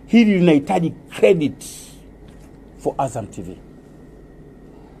 Hili linahitaji credit for Azam TV.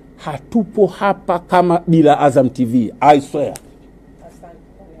 Hatupo hapa kama bila Azam TV, I swear.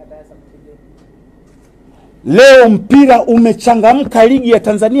 Leo mpira umechangamka ligi ya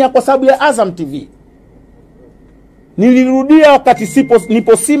Tanzania kwa sababu ya Azam TV. Nilirudia wakati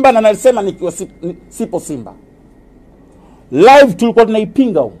nipo Simba na nalisema nikiwa sipo Simba. Live tulikuwa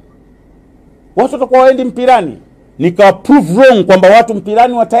tunaipinga. Watu watakuwa waendi mpirani. Nika prove wrong kwamba watu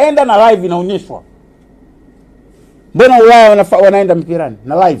mpirani wataenda na live inaonyeshwa. Mbona Ulaya wanaenda mpirani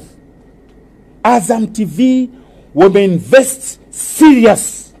na live? Azam TV wameinvest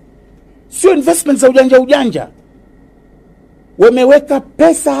serious. Sio investment za ujanja. Wameweka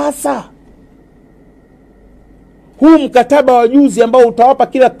pesa hasa. Huu mkataba wa juzi ambao utawapa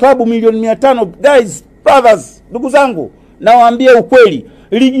kila klabu milioni 500, guys, brothers, ndugu zangu, nawaambia ukweli,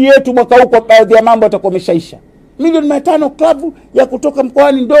 ligi yetu mwaka huu kwa baadhi ya mambo yatakuwa yameshaisha. Milioni 500 klabu ya kutoka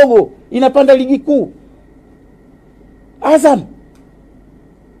mkoani ndogo inapanda ligi kuu. Azam.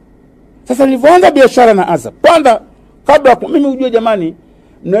 Sasa nilivyoanza biashara na Azam, kwanza kabla mimi ujue jamani,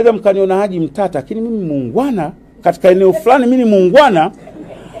 mnaweza mkaniona Haji mtata, lakini mimi muungwana katika eneo fulani, mimi muungwana.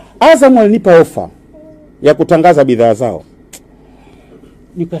 Azam walinipa ofa ya kutangaza bidhaa zao.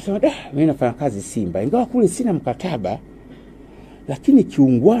 Nikasema mimi nafanya kazi Simba, ingawa kule sina mkataba, lakini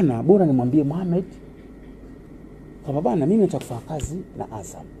kiungwana bora nimwambie Mohamed kama bana mimi nitakufanya kazi na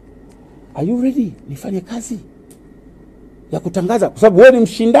Azam. Are you ready nifanye kazi ya kutangaza kwa sababu wewe ni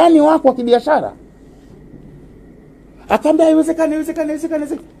mshindani wako wa kibiashara? Akaambia haiwezekani.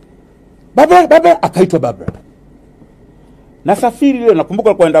 Baba akaitwa baba. Nasafiri leo,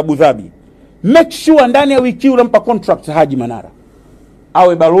 nakumbuka kwenda Abu Dhabi. Make sure ndani ya wiki unampa contract Haji Manara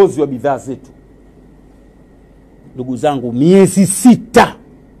awe balozi wa bidhaa zetu. Ndugu zangu, miezi 6.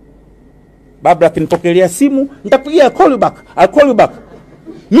 Baba akinipokelea simu, nitapigia, I'll call you back.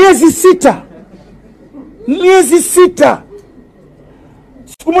 Miezi 6.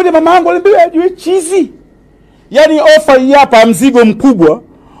 Siku moja mama yangu aliniambia ajue chizi. Yaani offer hii hapa mzigo mkubwa.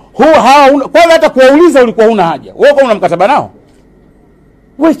 Kwanza hata kuwauliza ulikuwa huna haja. Wewe kama una mkataba nao?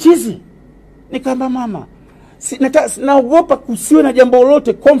 Wewe chizi. Nikaamba mama, naogopa kusiwe na jambo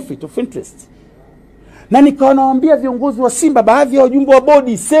lolote conflict of interest. Na nikawa nawaambia viongozi wa Simba, baadhi ya wajumbe wa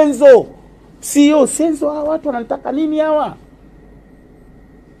bodi, Senzo, CEO Senzo, hawa watu wanataka nini hawa?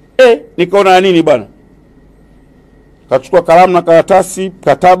 Nikaona nini bwana? Kachukua kalamu na karatasi,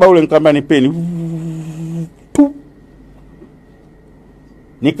 kataba ule, nikamwambia nipeni.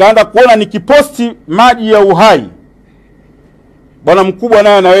 Nikaanza kuona nikiposti maji ya uhai, bwana mkubwa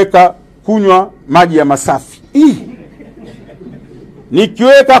naye anaweka kunywa maji ya masafi.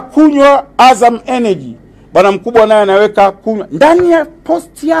 Nikiweka kunywa Azam Energy, bwana mkubwa naye anaweka kunywa ndani ya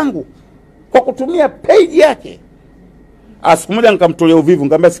post yangu kwa kutumia page yake. Siku moja nikamtolea uvivu,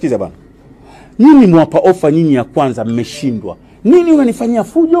 nikamwambia sikiza bwana, nyinyi mwapa ofa nyinyi ya kwanza mmeshindwa. Nini unanifanyia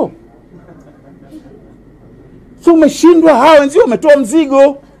fujo? Sio umeshindwa, hao wenzio wametoa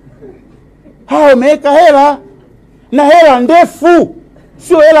mzigo. Hao wameweka hela, na hela ndefu.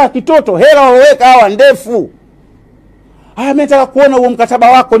 Sio hela kitoto, hela waweka hawa ndefu. Mimi nataka kuona huo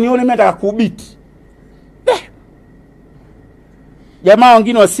mkataba wako, nione mimi nataka kuubiti. Jamaa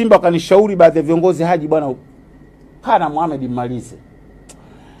wengine wa Simba wakanishauri, baadhi ya viongozi, Haji bwana, kana Mohamed mmalize.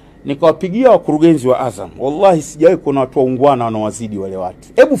 Nikawapigia wakurugenzi wa Azam. Wallahi sijawahi kuona watu waungwana wanaowazidi wale watu.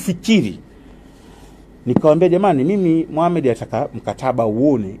 Hebu fikiri. Nikawaambia jamani, mimi Mohamed ataka mkataba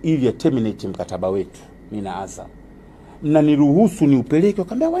uone ili ya terminate mkataba wetu mimi na Azam. Mnaniruhusu niupeleke?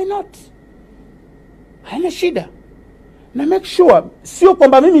 Wakaambia why not? Haina shida. Na make sure sio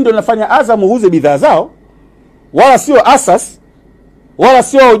kwamba mimi ndio nafanya Azam uuze bidhaa zao, wala sio Asas, wala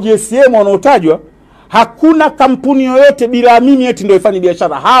sio GSM wanaotajwa. Hakuna kampuni yoyote bila mimi eti ndio ifanye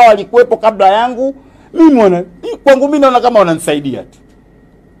biashara. Hawa walikuwepo kabla yangu. Mimi kwangu mimi naona kama wananisaidia tu.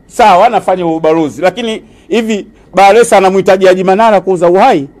 Sawa, nafanya ubalozi, lakini hivi Baresa anamhitaji Haji Manara kuuza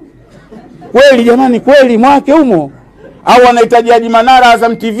uhai? Kweli jamani, kweli mwake humo? Au anahitaji Haji Manara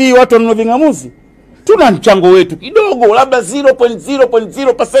Azam TV watu wanunue vingamuzi? Tuna mchango wetu kidogo, labda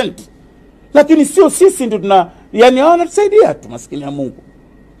 0.0%. Lakini sio sisi ndio yani hao wanatusaidia tu, maskini ya Mungu.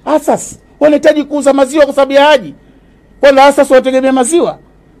 Asas wanahitaji kuuza maziwa kwa sababu ya Haji. Kwa Asas wategemea maziwa.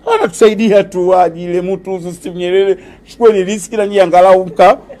 Wanatusaidia tu Haji, ile mtu Steve Nyerere, chukweni riski na nyinyi angalau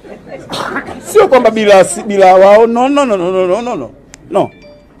mka. Sio kwamba bila wao, no.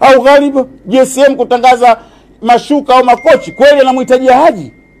 Au ghalibu GSM kutangaza mashuka au makochi, kweli anamhitaji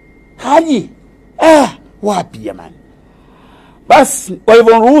Haji? Wapi jamani? Basi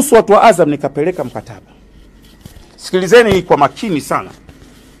walivyoruhusu watu wa Azam nikapeleka mkataba. Sikilizeni kwa makini sana.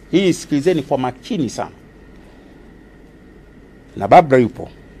 Hii sikilizeni kwa makini sana. Na Babra yupo.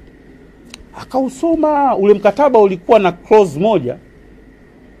 Akausoma ule mkataba, ulikuwa na clause moja,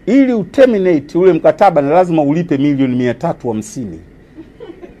 ili uterminate ule mkataba na lazima ulipe milioni 350.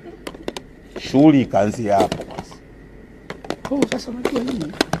 Shughuli ikaanzia hapo basi. Sasa unajua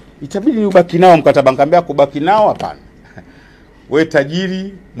nini? Itabidi ubaki nao mkataba. Nikamwambia kubaki nao hapana. Wewe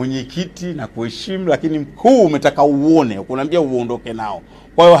tajiri, mwenyekiti na kuheshimu, lakini mkuu umetaka uone, ukuniambia uondoke nao.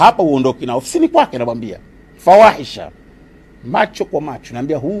 Kwa hiyo hapa uondoke nao. Ofisini kwake namwambia. Fawahisha. Macho kwa macho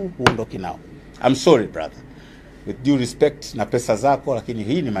naambia uondoke nao. I'm sorry brother. With due respect na pesa zako, lakini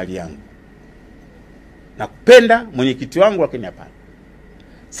hii ni mali yangu. Nakupenda mwenyekiti wangu, lakini hapana.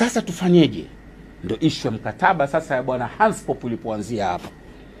 Sasa tufanyeje? Ndio issue ya mkataba sasa ya bwana Hans Pop ilipoanzia hapa.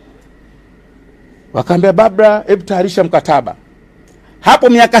 Wakaambia Babra, hebu tayarisha mkataba. Hapo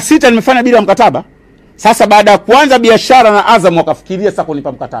miaka 6 nimefanya bila mkataba. Sasa baada ya kuanza biashara na Azam wakafikiria sasa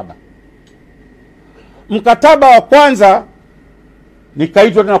kunipa mkataba. Mkataba wa kwanza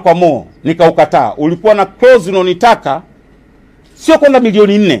nikaitwa tena kwa Mo, nikaukataa. Ulikuwa na clause unaonitaka sio kwenda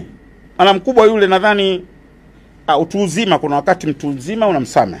milioni 4. Ana mkubwa yule nadhani utu uzima, kuna wakati mtu uzima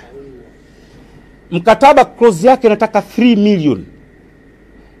unamsamehe. Mkataba clause yake nataka 3 million.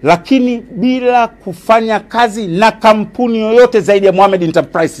 Lakini bila kufanya kazi na kampuni yoyote zaidi ya Mohammed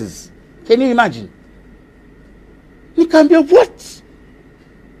Enterprises. Can you imagine? Nikaambia what?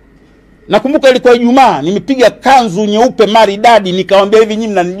 Nakumbuka ilikuwa Ijumaa, nimepiga kanzu nyeupe maridadi, nikamwambia hivi,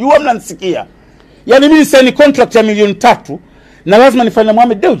 nyinyi mnanijua, mnanisikia. Yaani mimi sign contract ya milioni 3 na lazima nifanye na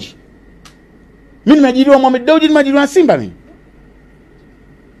Mohamed Dewji. Mimi nimeajiriwa Mohamed Dewji, nimeajiriwa na Simba mimi.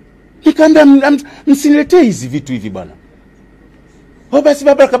 Nikaambia msiniletee hizi vitu hivi bwana. Basi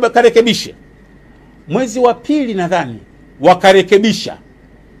Babra karekebisha. Mwezi wa pili nadhani wakarekebisha.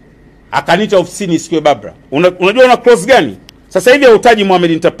 Akanita ofisini siku Babra. Unajua una clause gani? Sasa hivi hautaji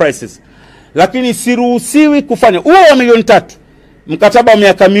Mohammed Enterprises. Lakini siruhusiwi kufanya huo wa milioni 3. Mkataba wa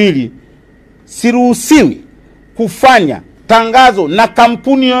miaka 2. Siruhusiwi kufanya tangazo na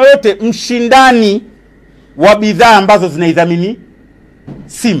kampuni yoyote mshindani wa bidhaa ambazo zinaidhamini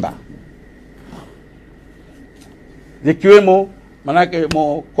Simba. Zikiwemo manake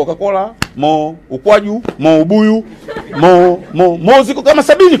Mo Coca-Cola, Mo Ukwaju, Mo Ubuyu, Mo ziko kama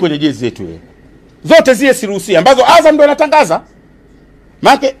 70 kwenye jezi yetu ile. Zote zile siruhusi ambazo Azam ndio anatangaza.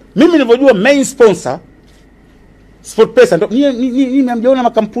 Manake mimi nilivyojua main sponsor SportPesa ndio mimi hamjaona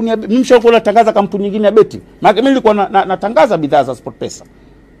makampuni ya mimi nishakuwa natangaza kampuni nyingine ya beti. Manake mimi nilikuwa natangaza bidhaa za SportPesa.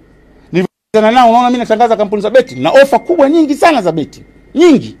 Nilivyoanza nao unaona mimi natangaza kampuni za beti na ofa kubwa nyingi sana za beti.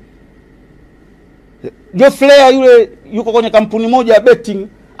 Nyingi. Joe Flair yule yuko kwenye kampuni moja ya betting,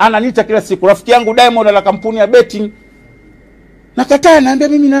 ananiita kila siku, rafiki yangu Diamond la kampuni ya betting. Nakataa, naambia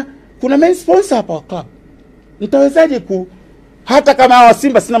mimi kuna main sponsor hapa wa club. Nitawezaje hata kama hawa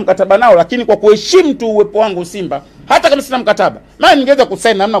Simba sina mkataba nao, lakini kwa kuheshimu tu uwepo wangu Simba, hata kama sina mkataba, maana ningeweza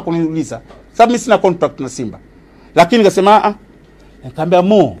kusaini namna kuniuliza. Sababu mimi sina contract na Simba. Lakini nikasema nikamwambia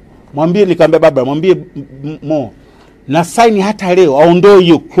Mo, nikamwambia Babra, mwambie Mo na sign hata leo aondoe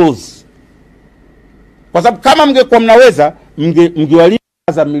hiyo clause. Kwa sababu kama mngekuwa mnaweza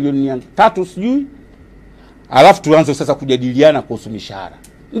mngewalipa milioni 3 sijui. Alafu tuanze sasa kujadiliana kuhusu mishahara.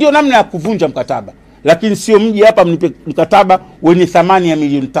 Ndio namna ya kuvunja mkataba. Lakini sio mji hapa mnipe mkataba wenye thamani ya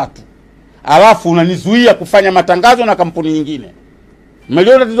milioni 3. Alafu unanizuia kufanya matangazo na kampuni nyingine.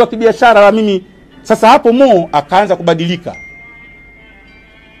 Milioni tatizo kibiashara la mimi. Sasa hapo Mo akaanza kubadilika.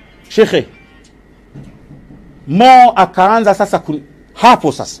 Shekhe. Mo akaanza sasa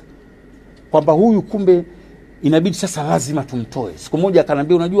hapo sasa kwamba huyu kumbe inabidi sasa lazima tumtoe. Siku moja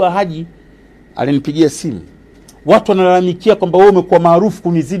akaniambia, unajua Haji alinipigia simu. Watu wanalalamikia kwamba wewe umekuwa maarufu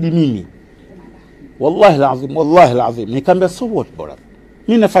kunizidi mimi. Wallahi alazim. Nikamwambia so what bora?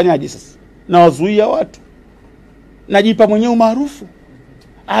 Mimi nafanyaje sasa? Nawazuia watu. Najipa mwenyewe maarufu.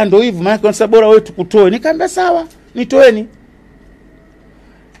 Ndio hivyo, maana kwa sababu bora wewe tukutoe. Nikamwambia sawa, nitoeni.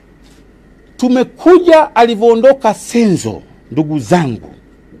 Tumekuja alivyoondoka Senzo, ndugu zangu.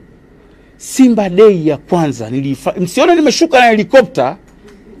 Simba Day ya kwanza msione nimeshuka na helikopta.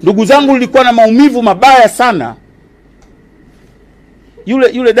 Ndugu zangu, nilikuwa na maumivu mabaya sana.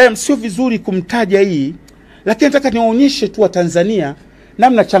 Yule Diamond sio vizuri kumtaja hii, lakini nataka niwaonyeshe tu wa Tanzania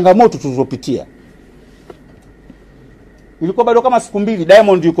namna changamoto tulizopitia. Ilikuwa bado kama siku 2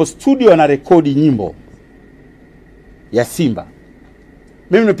 Diamond yuko studio na rekodi nyimbo ya Simba.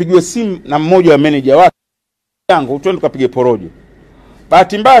 Mimi nimepigiwa simu na mmoja wa manager wake yangu, twende tukapige porojo.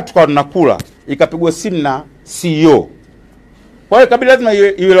 Bahati mbaya tukawa tunakula, ikapigwa simu na CEO. Kwa hiyo kabla lazima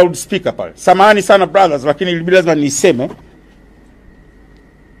iwe loudspeaker pale. Samahani sana brothers, lakini ilibidi lazima niseme.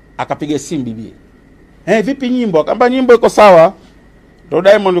 Akapiga simu bibi. Vipi nyimbo? Akamba nyimbo iko sawa. Ndo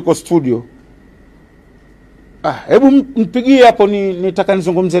Diamond yuko studio. Hebu mpigie hapo nitaka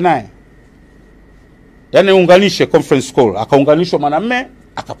nizungumze naye. Yaani unganishe conference call. Akaunganishwa mwanamume,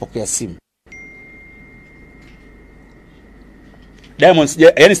 akapokea simu. Diamond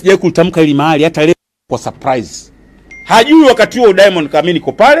sijai kutamka ile mahali hata leo kwa surprise. Hajui wakati huo Diamond kama mimi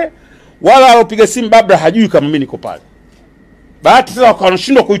niko pale, wala alopiga simu Babra hajui kama mimi niko pale. Bahati sasa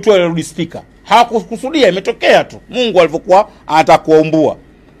wakanashindwa kuitoa ile loudspeaker. Hawakukusudia, imetokea tu. Mungu alivyokuwa anataka kuumbua.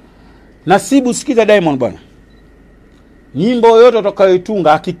 Nasibu, sikiza Diamond bwana. Nyimbo yote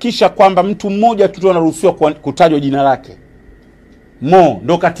utakayoitunga hakikisha kwamba mtu mmoja tu anaruhusiwa kutajwa jina lake.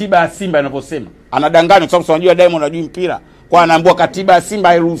 Ndo katiba ya Simba inavyosema. Anadanganya kwa sababu unajua Diamond anajui mpira. Kwa anaambiwa katiba ya Simba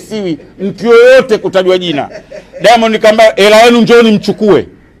hairuhusiwi mtu yoyote kutajwa jina. Diamond nikamwambia hela yenu njooni mchukue.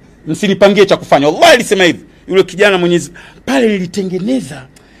 Msinipangie cha kufanya. Wallahi alisema hivi. Yule kijana Mwenyezi pale nilitengeneza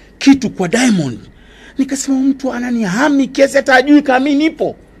kitu kwa Diamond. Nikasema mtu ananihami kiasi hata hajui kama mimi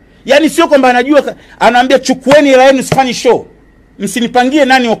nipo. Yaani sio kwamba anajua, anaambia chukueni hela yenu sifanye show. Msinipangie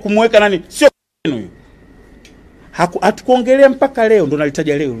nani wa kumweka nani. Sio huyo. Hatukuongelea mpaka leo, ndo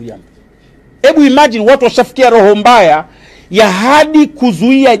nalitaja leo hilo jambo. Hebu imagine watu washafikia roho mbaya ya hadi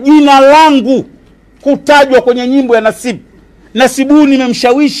kuzuia jina langu kutajwa kwenye nyimbo ya Nasibu. Nasibu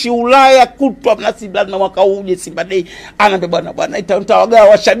nimemshawishi Ulaya kutwa Nasibu lazima mwaka huu uje Simba Day. Anaambia bwana nitawagawa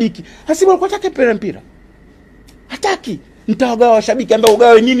washabiki. Nasibu alikuwa hataki mpira. Hataki. Nitawagawa washabiki, ambao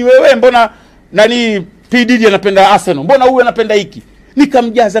ugawe nini wewe? Mbona nani PDD anapenda Arsenal? Mbona huyu anapenda hiki?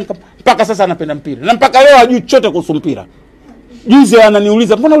 Nikamjaza mpaka sasa anapenda mpira. Na mpaka leo hajui chochote kuhusu mpira. Juzi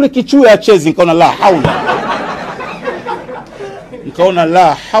ananiuliza mbona ule kichua achezi, nikaona la haula. Nikaona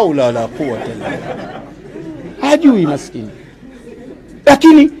la haula wala quwwata illa billah. Hajui maskini.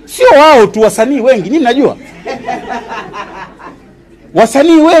 Lakini sio wao tu, wasanii wengi, nyinyi mnajua.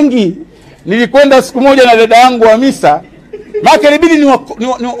 Wasanii wengi, nilikwenda siku moja na dada yangu Hamisa, maka ilibidi ni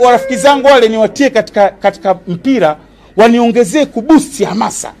warafiki zangu wale niwatie katika mpira, waniongezee kuboost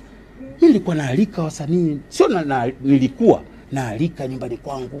hamasa. Nilikuwa naalika wasanii, sio nilikuwa naalika nyumbani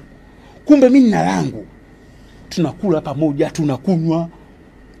kwangu. Kumbe mimi na langu. Tunakula pamoja, tunakunywa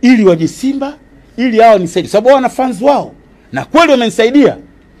ili waje Simba, ili hao nisaidie. Sababu wana fans wao. Na kweli wamenisaidia.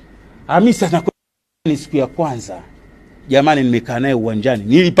 Hamisa na ni siku ya kwanza. Jamani nimekaa naye uwanjani.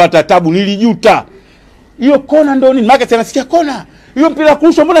 Nilipata tabu, nilijuta. Hiyo kona ndo nini? Maana tena sikia kona. Hiyo mpira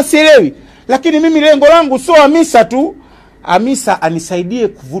kurusha mbona sielewi. Lakini mimi lengo langu sio Hamisa tu. Hamisa anisaidie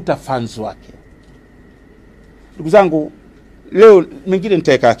kuvuta fans wake. Ndugu zangu, leo mengine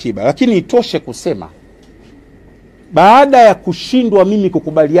nitaweka akiba, lakini itoshe kusema baada ya kushindwa mimi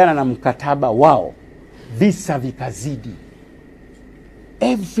kukubaliana na mkataba wao, visa vikazidi.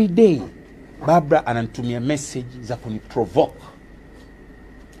 Every day Babra ananitumia message za kuniprovoke.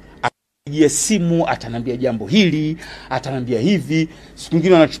 Apigie simu, atanambia jambo hili, atanambia hivi. Siku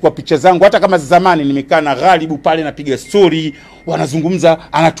nyingine anachukua picha zangu, hata kama zamani nimekaa na Ghalibu pale napiga story,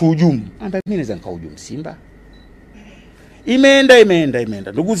 wanazungumza, anatuhujumu. Anambia mimi naweza nikahujumu Simba?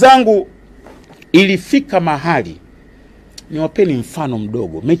 Imeenda. Ndugu zangu, ilifika mahali, niwapeni mfano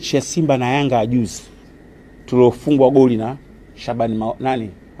mdogo. Mechi ya Simba na Yanga ya juzi, tuliofungwa goli na Shabani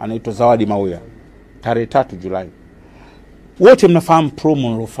anaitwa Zawadi Mauya, tarehe 3 Julai. Wote mnafahamu promo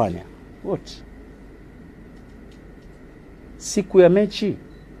nilofanya. Wote. Siku ya mechi,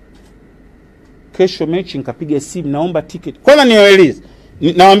 kesho mechi, nikapiga simu naomba ticket. Kwanza niwaeleze,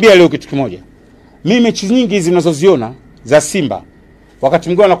 nawaambia leo kitu kimoja. Mimi mechi nyingi hizi mnazoziona za Simba, wakati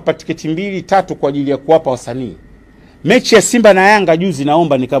mwingine nakupa tiketi 2, 3 kwa ajili ya kuwapa wasanii. Mechi ya Simba na Yanga juzi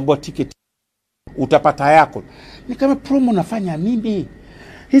naomba, nikaambiwa tiketi utapata yako. Nikama promo nafanya mimi.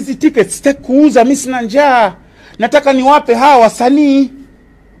 Hizi tickets sitaki kuuza, mimi sina njaa. Nataka niwape hawa wasanii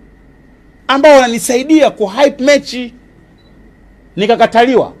ambao wananisaidia ku hype mechi.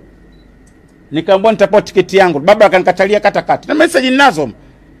 Nikakataliwa. Nikaambiwa nitapewa tiketi yangu. Baba akanikatalia kata. Na message ninazo.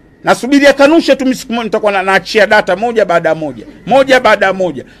 Nasubiri akanushe tu, siku moja nitakuwa naachia data moja baada ya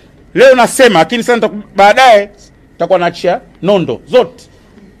moja. Leo nasema, lakini sasa baadaye nitakuwa naachia nondo zote.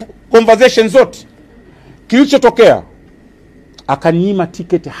 Conversation zote. Kilichotokea, akaninyima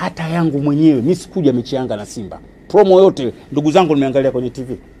tiketi hata yangu mwenyewe. Mimi sikuja mechi Yanga na Simba. Promo yote ndugu zangu nimeangalia kwenye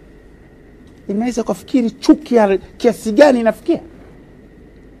TV. Inaweza kufikiri chuki ya kiasi gani inafikia.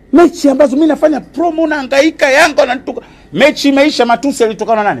 Mechi ambazo mimi nafanya promo na hangaika, Yanga wananituka. Mechi imeisha, matusi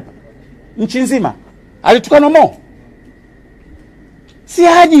alitokana nani? Nchi nzima. Alitukana Mo. Si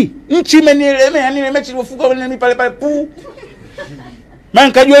Haji. Nchi imenielemea, nini mechi iliyofunga mimi pale puu. Maana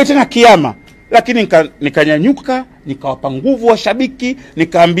nikajua tena kiama. Lakini nikanyanyuka, nikawapa nguvu washabiki,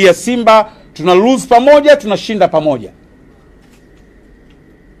 nikaambia Simba tuna lose pamoja, tunashinda pamoja.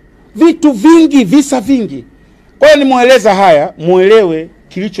 Vitu vingi, visa vingi. Kwa hiyo nimueleza haya, muelewe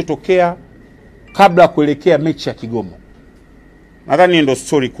kilichotokea kabla kuelekea mechi ya Kigoma. Nadhani ndio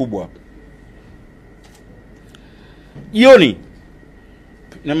story kubwa. Jioni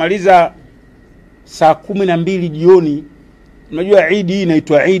namaliza saa 12 jioni. Unajua Eid hii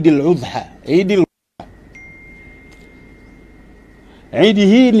inaitwa Eid al-Adha. Eid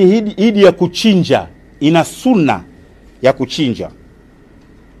hii ni Eid ya kuchinja, ina sunna ya kuchinja.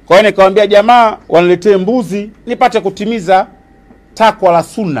 Kwa hiyo nikamwambia jamaa waniletee mbuzi nipate kutimiza takwa la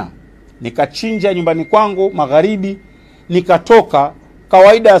sunna. Nikachinja nyumbani kwangu magharibi, nikatoka.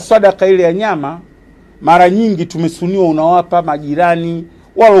 Kawaida ya sadaka ile ya nyama mara nyingi tumesuniwa unawapa majirani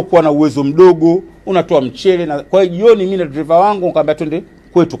walokuwa na uwezo mdogo, unatoa mchele. Na kwa hiyo jioni mimi na driver wangu nikamwambia twende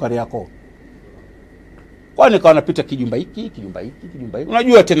kwetu Kariakoo. Kwa nikawa napita kijumba hiki.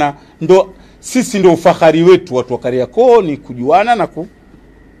 Unajua tena ndo sisi ndo ufahari wetu watu wa Kariakoo ni kujuana na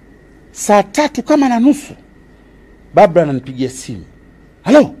Saa 3:30 baba ananipigia simu.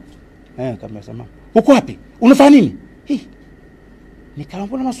 Halo? Kama sema, uko wapi? Unafanya nini?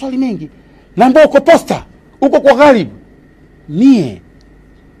 Nikaambia na maswali mengi. Naambia uko posta, uko kwa Ghalibu. Mimi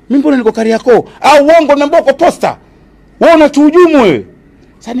mbona niko Kariakoo? Au uongo naambia uko posta? Wewe unatuhujumu wewe.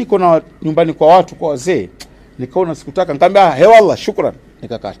 Sasa niko na nyumbani kwa watu, kwa wazee. Nikaona sikutaka, nikamwambia he wallah shukrani,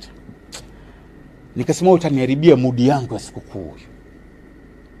 nikakata. Nikasema utaniharibia mood yangu ya sikukuu.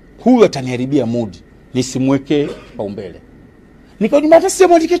 Huyu ataniharibia mood, nisimweke paumbele. Nikaona hata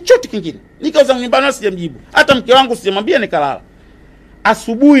sijamwandika chochote kingine. Nikauza nyumbani sijamjibu. Hata mke wangu sijamwambia, nikalala.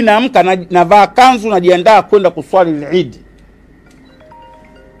 Asubuhi naamka navaa kanzu najiandaa kwenda kuswali Eid.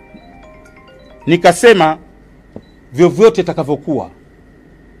 Nikasema vyovyote itakavyokuwa.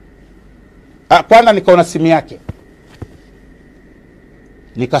 Kwanza nikaona simu yake.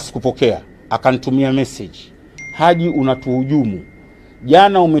 Nikasikupokea. Akanitumia message. Haji unatuhujumu.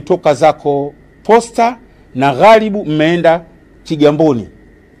 Jana umetoka zako posta na Ghalibu mmeenda Kigamboni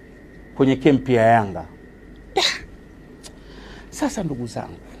kwenye kempi ya Yanga. Sasa ndugu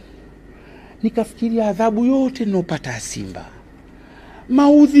zangu, nikafikiria adhabu yote ninopata Simba,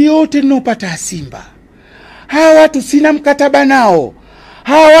 maudhi yote ninopata Simba, hawa watu sina mkataba nao,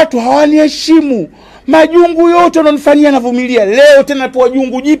 hawa watu hawaniheshimu, majungu yote wananifanyia navumilia. Leo tena napewa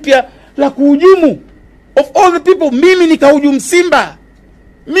jungu jipya la kuhujumu. Of all the people, mimi nikahujumu Simba.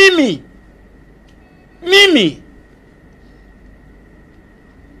 Mimi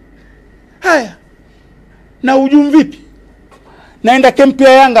haya na hujumu vipi? Naenda kempi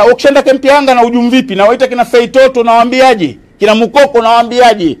ya Yanga. Ukishaenda kempi ya Yanga na hujumu vipi? Na waita kina Feitoto na waambiaje? Kina Mukoko na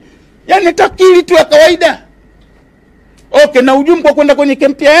waambiaje? Yaani takili tu ya kawaida. Okay, na hujumu kwa kwenda kwenye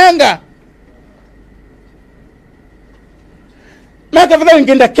kempi ya Yanga. Maka fadhali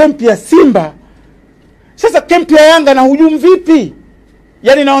ningeenda kempi ya Simba. Sasa kempi ya Yanga na hujumu vipi?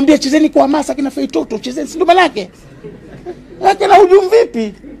 Yaani nawaambia chezeni kwa hamasa kina Feitoto, chezeni, si ndo manake? Maka na hujumu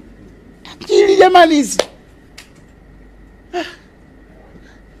vipi? Akili jamani hizi.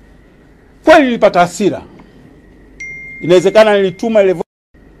 Kweli nilipata hasira. Inawezekana nilituma ile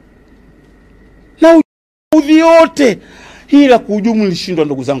na udhi yote. Hii la kuhujumu nilishindwa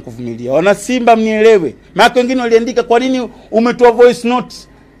ndugu zangu kuvumilia. Wana Simba mnielewe. Maana wengine waliandika kwa nini umetoa voice note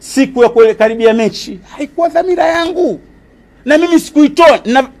siku ya kukaribia mechi? Haikuwa dhamira yangu. Na mimi sikuitoa.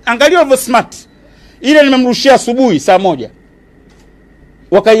 Angalia wao smart. Ile nimemrushia asubuhi saa 1.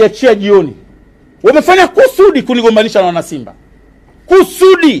 Wakaiachia jioni. Wamefanya kusudi kunigombanisha na wana Simba.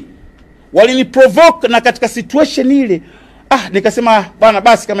 Kusudi. Waliniprovoke, na katika situation ile nikasema bwana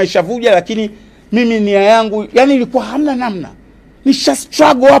basi kama ishavuja, lakini mimi nia yangu yani ilikuwa hamna namna. Nisha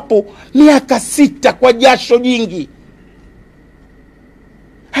struggle hapo miaka 6 kwa jasho jingi.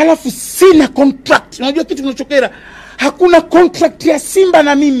 Halafu sina contract. Unajua kitu kinachokera? Hakuna contract ya Simba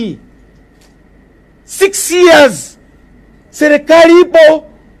na mimi. 6 years. Serikali ipo,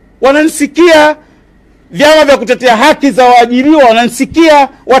 wananisikia, vyama vya kutetea haki za waajiriwa wananisikia,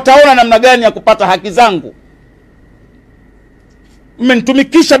 wataona namna gani ya kupata haki zangu.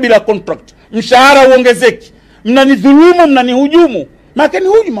 Mmenitumikisha bila contract, mshahara uongezeki, mnanidhulumu, mnanihujumu. Maana ni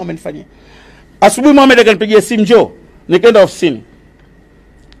hujumu amenifanyia. Asubuhi Mohamed akanipigia simu, njoo. Nikaenda ofisini.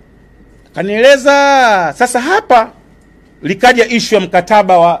 Kanieleza sasa hapa likaja issue ya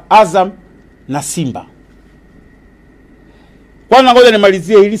mkataba wa Azam na Simba. Kwanza ngoja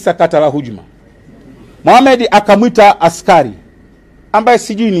nimalizie hili sakata la hujuma. Mohamed akamwita askari ambaye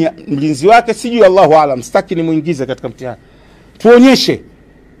sijui ni mlinzi wake, sijui Allahu aalam, sitaki nimuingize katika mtihani. Tuonyeshe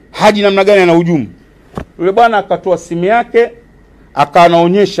Haji namna gani ana hujumu. Yule bwana akatoa simu yake,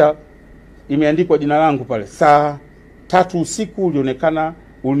 akaanaonyesha imeandikwa jina langu pale. Saa 3 usiku ulionekana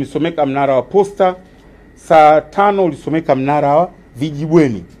ulinisomeka mnara wa Posta, saa 5 ulisomeka mnara wa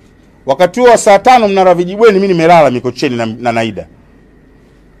Vijibweni. Wakati huo saa 5 mnara wa Vijibweni mimi nimelala Mikocheni na Naida.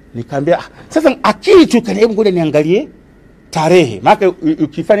 Nikamwambia sasa akili tu kanihebu ngoja niangalie tarehe. Maana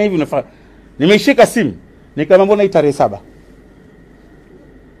ukifanya hivi unafanya. Nimeishika simu. Nikamwambia mbona hii tarehe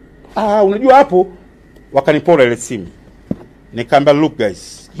 7? Unajua hapo wakanipora ile simu. Nikamwambia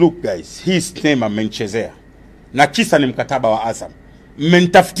look guys, hii sinema mmenichezea. Na kisa ni mkataba wa Azam.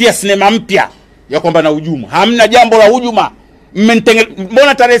 Mmenitafutia sinema mpya ya kwamba na hujuma. Hamna jambo la hujuma.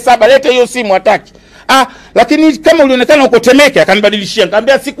 Mbona tarehe 7? Leta hiyo simu hataki. Lakini kama ulionekana uko Temeke, akanibadilishia.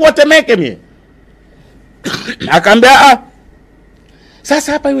 Nikamwambia sikuwa Temeke mie. Akamwambia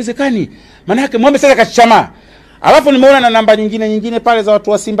sasa hapa haiwezekani. Maana yake muombe sasa kachichamaa. Alafu nimeona na namba nyingine pale za watu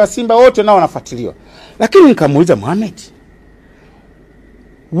wa Simba wote nao wanafuatiliwa. Lakini nikamuuliza Mohamed,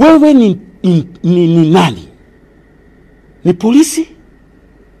 wewe ni nani? Ni polisi?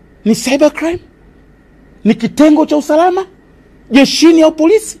 Ni cybercrime? Ni kitengo cha usalama? Jeshini au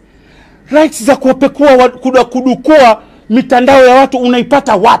polisi? Rights za kuwapekua kudukua mitandao ya watu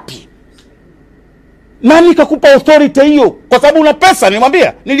unaipata wapi? Nani kakupa authority hiyo? Kwa sababu una pesa.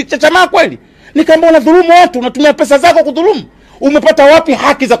 Nilimwambia, nilichachamaa kweli. Nikamwambia unadhulumu watu, unatumia pesa zako kudhulumu. Umepata wapi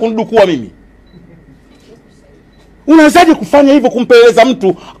haki za kunidukua mimi? Unawezaje kufanya hivyo kumpeleza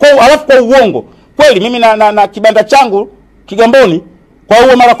mtu alafu kwa uongo? Kweli mimi na kibanda changu Kigamboni, kwa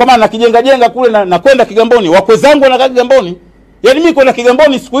hiyo mara kwa mara nakijenga kule na kwenda Kigamboni. Wakwe zangu wanakaa Kigamboni. Yaani mimi kwenda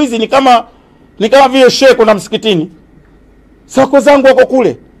Kigamboni siku hizi ni kama vile shehe kwenda msikitini. Sako zangu wako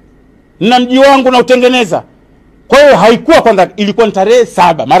kule. Na mji wangu na utengeneza. Kwa hiyo haikuwa kwanza, ilikuwa ni tarehe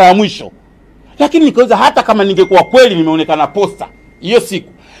 7 mara ya mwisho. Lakini nikauza hata kama ningekuwa kweli nimeonekana Posta hiyo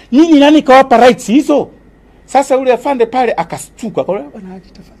siku, nini nani kawapa rights hizo? Sasa yule afande pale akastuka, kwa bwana Haji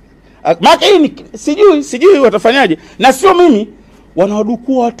tafadhali. Maana hii sijui watafanyaje. Na sio mimi,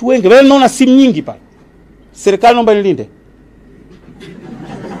 wanawadukua watu wengi. Wewe unaona simu nyingi pale. Serikali naomba nilinde.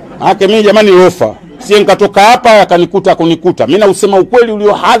 Mimi jamani ofa. Sie nikatoka hapa akanikuta kunikuta. Mimi nausema ukweli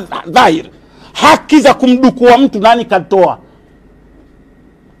ulio dhahiri. Haki za kumdukua mtu nani katoa?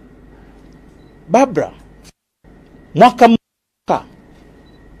 Babra mwaka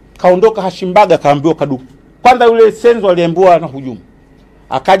kaondoka Hashimbaga, kaambiwa kaduku. Kwanza yule Senzo aliambiwa na hujumu.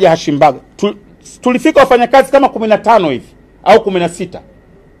 Akaja Hashimbaga. Tulifika wafanyakazi kama 15 hivi au 16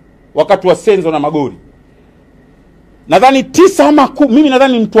 wakati wa Senzo na Magori. Nadhani 9 ama 10, mimi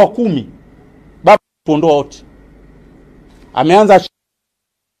nadhani mtu wa 10. Baba tuondoa wote. Ameanza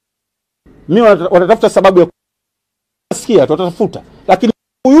mimi watatafuta sababu ya kusikia, tutatafuta. Lakini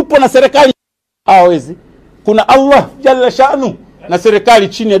yupo na serikali hawezi. Kuna Allah jalla sha'nu na serikali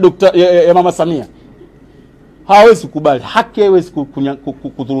chini ya ya Mama Samia. Hawezi kubali. Haki haiwezi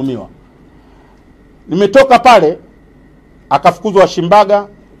kudhulumiwa. Nimetoka pale akafukuzwa Shimbaga,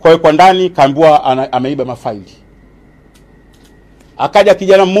 kwa ndani kaambiwa ameiba mafaili. Akaja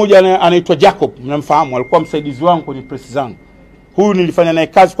kijana mmoja anaitwa Jacob, mnamfahamu, alikuwa msaidizi wangu kwenye press zangu. Huyu nilifanya naye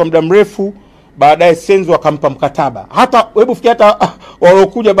kazi kwa muda mrefu, baadaye Senzo akampa mkataba. Hata hebu fikia hata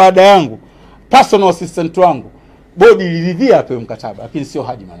walokuja baada yangu, personal assistant wangu, bodi iliridhia apewe mkataba, lakini sio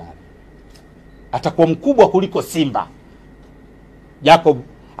Haji Manara. Atakuwa mkubwa kuliko Simba. Jacob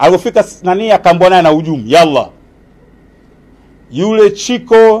alipofika nani akaambwa naye na hujumu, yalla. Yule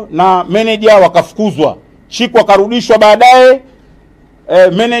Chiko na manager wakafukuzwa. Chiko akarudishwa baadaye.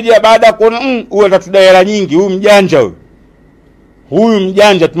 Manager baada kuona huyu atatudai hela nyingi, huyu mjanja huyu. Huyu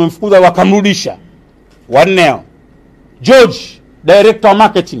mjanja tumemfukuza, wakamrudisha. Waneo George, director wa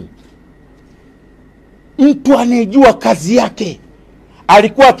marketing. Mtu anejua kazi yake.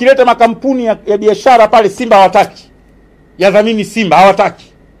 Alikuwa akileta makampuni ya biashara pale Simba hawataki. Yadhamini Simba hawataki.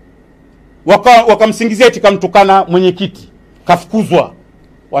 Wakamsingizia eti kamtukana mwenyekiti. Kafukuzwa.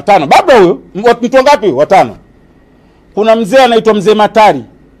 5. Baba huyo, mtu wangapi huyo? 5. Kuna mzee anaitwa Mzee Matari.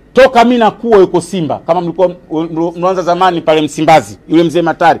 Toka mimi nakuwa yuko Simba. Kama mlikuwa mnaanza zamani pale Msimbazi. Yule Mzee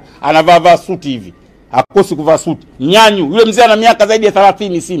Matari anavaa suti hivi. Hakosi kuvaa suti. Nyanyu, yule mzee ana miaka zaidi ya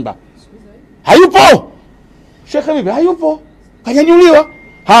 30 Simba. Hayupo. Shekhe bibi hayupo. Kanyanyuliwa.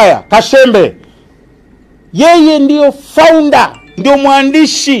 Haya, Kashembe. Yeye ndio founder, ndio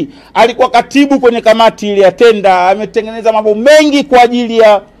mwandishi, alikuwa katibu kwenye kamati ile ya tenda, ametengeneza mambo mengi kwa ajili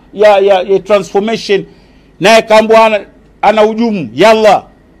ya transformation. Naye kaambwa ana hujumu, yalla.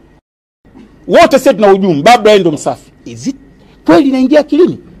 Wote sisi tuna hujumu, baba ndio msafi. Is it kweli inaingia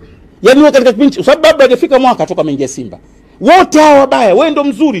akilini? Yaani wewe katika kipindi, sababu baba hajafika mwaka toka ameingia Simba. Wote hao wabaya, wewe ndio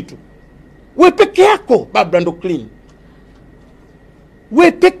mzuri tu. Wewe peke yako, baba ndio clean.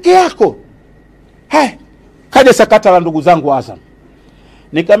 Wewe peke yako. Hai, kaja sakata la ndugu zangu Azam.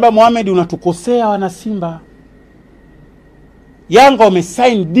 Nikamwambia Mohamed, unatukosea wana Simba. Yanga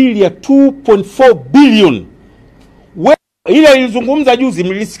wamesign deal ya 2.4 billion. Ile ilizungumza juzi,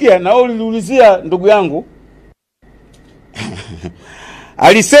 mlisikia na wewe uliulizia ndugu yangu.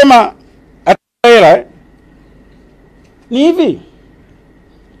 Alisema atahela ni hivi.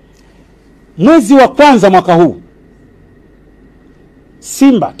 Mwezi wa kwanza mwaka huu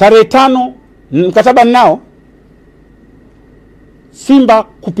Simba tarehe 5 mkataba nao. Simba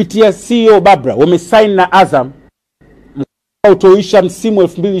kupitia CEO Babra wamesign na Azam utoisha msimu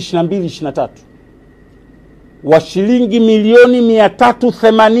 2022-23 wa shilingi milioni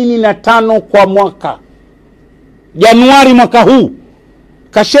 385 kwa mwaka. Januari mwaka huu.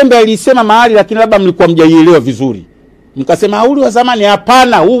 Kashembe alisema mahali, lakini labda mlikuwa mjaielewa vizuri. Mkasema hauli wa zamani.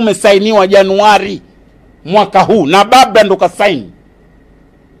 Hapana, huu umesainiwa Januari mwaka huu na Babra ndo kasaini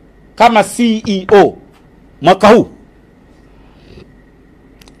kama CEO mwaka huu.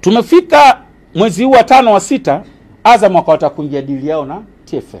 Tumefika mwezi huu wa 5 wa 6, Azam wakawata kuingia dili yao na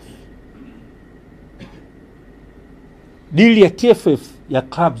TFF. Dili ya TFF ya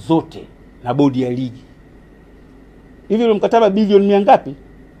club zote na bodi ya ligi. Hivi ule mkataba bilioni mia ngapi?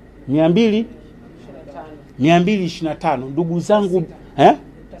 225. Ndugu zangu,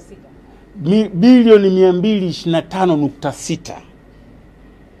 bilioni 225.6.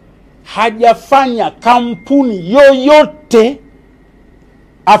 Hajafanya kampuni yoyote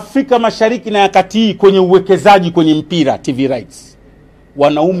Afrika Mashariki na ya Kati hii kwenye uwekezaji kwenye mpira TV rights.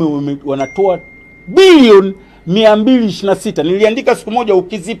 Wanaume wanatoa bilioni 226. Niliandika siku moja,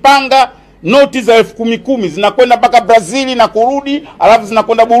 ukizipanga noti za 10,000 zinakwenda mpaka Brazili na kurudi, alafu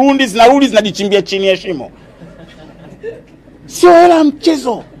zinakwenda Burundi, zinarudi, zinajichimbia chini ya shimo. Sio hela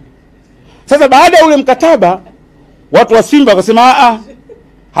mchezo. Sasa baada ya ule mkataba, watu wa Simba wakasema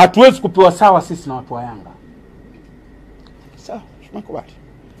hatuwezi kupewa sawa sisi na watu wa Yanga. Sawa, tunakubali.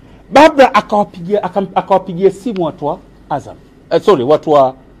 Babra akawapigia simu watu wa Azam. Watu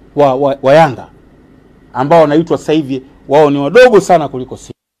wa Yanga ambao wanaitwa sasa hivi wao ni wadogo sana kuliko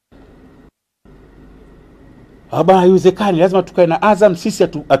Simba. Baba, haiwezekani, lazima tukae na Azam, sisi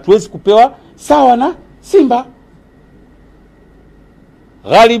hatuwezi kupewa sawa na Simba.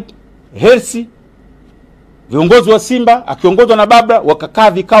 Ghalib Hersi, viongozi wa Simba akiongozwa na Babra,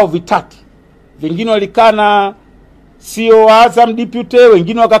 wakakaa vikao vitatu. Vingine walikaa na CEO wa Azam deputy,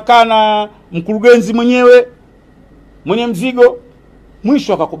 wengine wakakaa na mkurugenzi mwenyewe mwenye mzigo.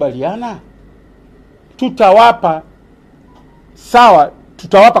 Mwisho wakakubaliana tutawapa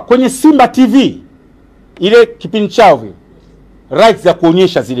kwenye Simba TV ile kipindi chao vile rights za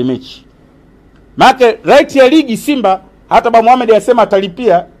kuonyesha zile mechi. Maana right ya ligi Simba, hata Ba Mohamed asema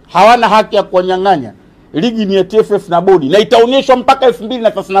atalipia, hawana haki ya kuwanyang'anya. Ligi ni ya TFF na bodi, na itaonyeshwa mpaka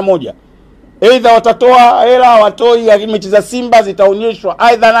 2031. Either watatoa hela watoi, ya mechi za Simba zitaonyeshwa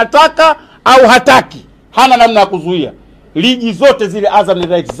either anataka au hataki. Hana namna ya kuzuia. Ligi zote zile Azam ni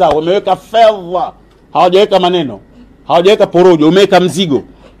rights zao. Wameweka fedha, hawajaweka maneno, hawajaweka porojo, wameweka mzigo.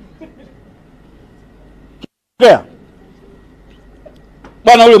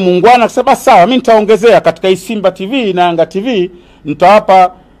 Bwana ule muungwana akasema sawa, mimi nitaongezea katika Simba TV na Yanga TV,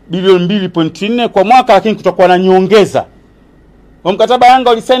 nitawapa bilioni 2.4 kwa mwaka, lakini kutakuwa na nyongeza. Kwa mkataba Yanga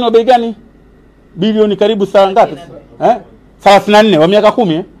walisaini wa bei gani? Bilioni karibu saa ngapi? 34 wa miaka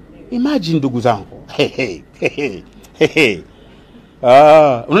 10. Imagine ndugu zangu.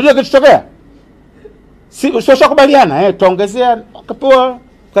 Unajua kichotokea? Sio shakubaliana, tuongezea, akapewa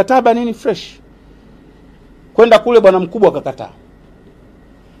mkataba nini fresh. Kwenda kule bwana mkubwa akakataa.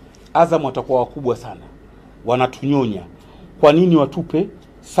 Azam watakuwa wakubwa sana, wanatunyonya. Kwa nini watupe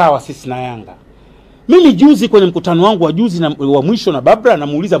sawa sisi na Yanga? Mimi juzi kwenye mkutano wangu wa juzi na wa mwisho na Babra,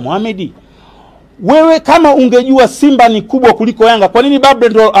 namuuliza Mohamed, wewe kama ungejua Simba ni kubwa kuliko Yanga, kwa nini Babra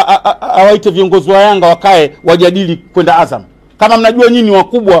ndio awaite viongozi wa Yanga wakae wajadili kwenda Azam? Kama mnajua nyinyi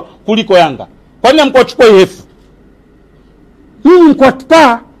wakubwa kuliko Yanga, kwa nini mkochukua hefu? Nyinyi mko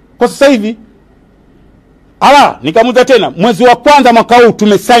tupa kwa sasa hivi. Nikamuuliza tena, mwezi wa kwanza mwaka huu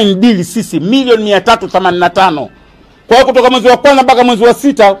tumesign deal sisi milioni 385. Kwa hiyo kutoka mwezi wa kwanza mpaka mwezi wa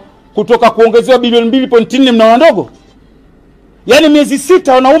 6 kutoka kuongezewa bilioni 2.4 mnaona ndogo? Yaani miezi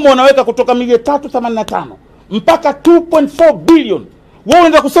 6 wanaume wanaweka kutoka milioni 385 mpaka 2.4 billion. Wewe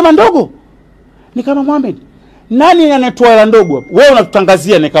unaenda kusema ndogo? Ni kama Mohamed, nani anatoa hela ndogo hapo? Wewe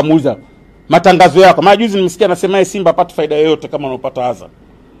unatutangazia. Nikamuuliza matangazo yako. Majuzi nimesikia anasema Simba hapati faida yoyote kama unapata Azam.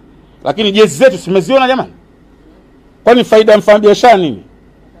 Lakini jezi zetu simeziona jamani. Kwani faida mfanya biashara nini?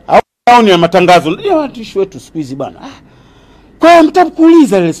 Au ni matangazo? Ndio watu wetu siku hizi bwana. Kwa hiyo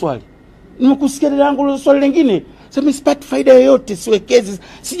mtakuuliza ile swali. Nimekusikia dada yangu ile swali lingine. Sema sipati faida yoyote, siwekezi.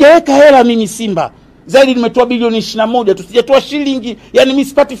 Sijaweka hela mimi Simba. Zaidi nimetoa bilioni 21 tu, sijatoa shilingi. Yaani mimi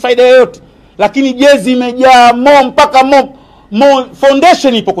sipati faida yoyote. Lakini jezi imejaa mpaka Mo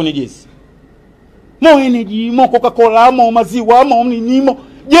foundation ipo kwenye jezi. Mo energy, mo Coca-Cola, mo maziwa, mo nini,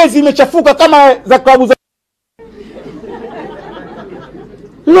 jezi imechafuka kama za klabu za.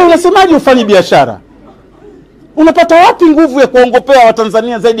 Leo unasemaje ufanye biashara? Unapata wapi nguvu ya kuongopea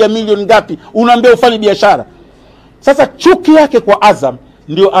Watanzania zaidi ya milioni ngapi? Unaambia ufanye biashara. Sasa chuki yake kwa Azam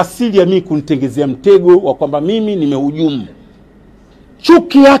ndio asili ya mimi kunitengezea mtego wa kwamba mimi nimehujumu.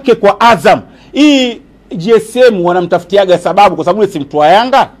 Chuki yake kwa Azam. Hii GSM wanamtafutiaga sababu kwa sababu si mtu wa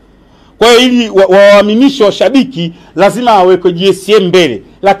Yanga. Kwa hiyo ili waaminishe washabiki lazima awekwe GSM mbele.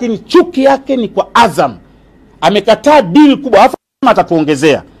 Lakini chuki yake ni kwa Azam. Amekataa deal kubwa, afa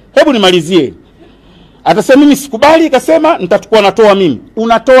atatuongezea. Hebu nimalizie. Atasema mimi sikubali, akasema nitatukua natoa mimi.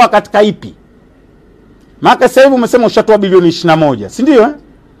 Unatoa katika ipi? Maka sasa hivi umesema ushatoa bilioni 21, si ndio eh?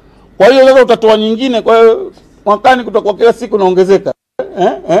 Kwa hiyo leo utatoa nyingine, kwa hiyo mwakani kutakuwa kila siku naongezeka.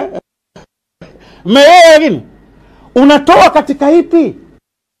 Lakini unatoa katika ipi?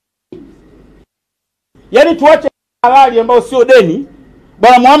 Yaani tuache halali ambao sio deni,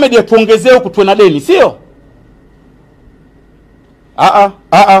 Bwana Mohamed atuongezee huku tuwe na deni, sio?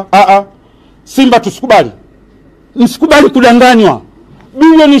 Simba tusikubali. Msikubali kudanganywa.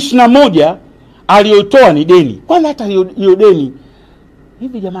 Bilioni 21 aliyotoa ni deni. Kwani hata hiyo deni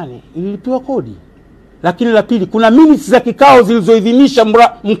hivi jamani ililipiwa kodi? Lakini la pili, kuna minutes za kikao zilizoidhinisha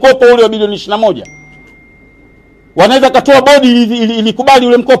mkopo ule wa bilioni 21. Wanaweza katoa bodi ilikubali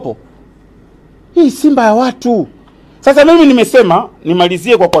ule mkopo. Hii Simba ya watu. Sasa mimi nimesema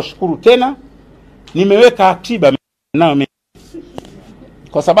nimalizie kwa kuwashukuru tena. Nimeweka akiba nao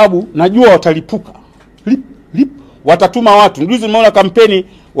kwa sababu najua watalipuka. Watatuma watu. Juzi nimeona kampeni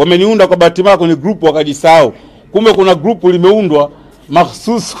wameniunda kwa bahati mbaya kwenye group wakajisahau. Kumbe kuna group limeundwa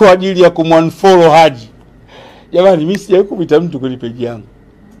mahsusi kwa ajili ya kumunfollow Haji. Jamani mimi sijawahi kumita mtu kwenye page yangu.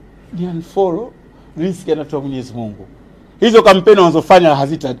 Ni unfollow, riziki anatoa Mwenyezi Mungu. Hizo kampeni wanazofanya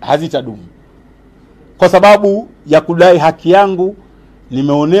hazitadumu. Kwa sababu ya kudai haki yangu,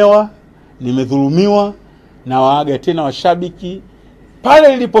 nimeonewa, nimedhulumiwa, na waaga tena washabiki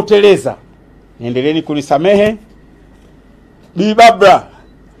pale nilipoteleza. Niendeleeni kunisamehe. Bibi Babra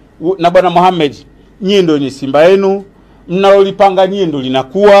na Bwana Mohamed, nyie ndio ni Simba yenu, mnalolipanga nyie ndio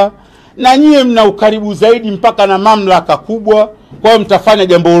linakuwa, na nyie mna ukaribu zaidi mpaka na mamlaka kubwa, kwa hiyo mtafanya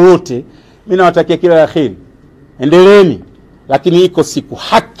jambo lolote. Mimi nawatakia kila la kheri. Endeleeni, lakini iko siku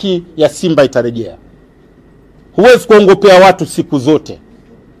haki ya Simba itarejea. Huwezi kuongopea watu siku zote.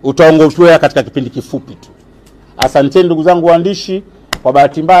 Utaongopea katika kipindi kifupi tu. Asante ndugu zangu waandishi, kwa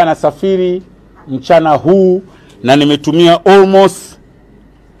bahati mbaya nasafiri mchana huu na nimetumia almost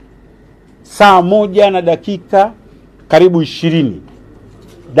saa 1 na dakika karibu 20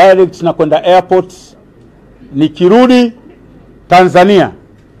 direct na kwenda airport. Nikirudi Tanzania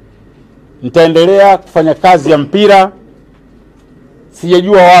nitaendelea kufanya kazi ya mpira,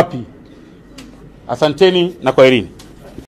 sijajua wapi. Asanteni na kwaherini.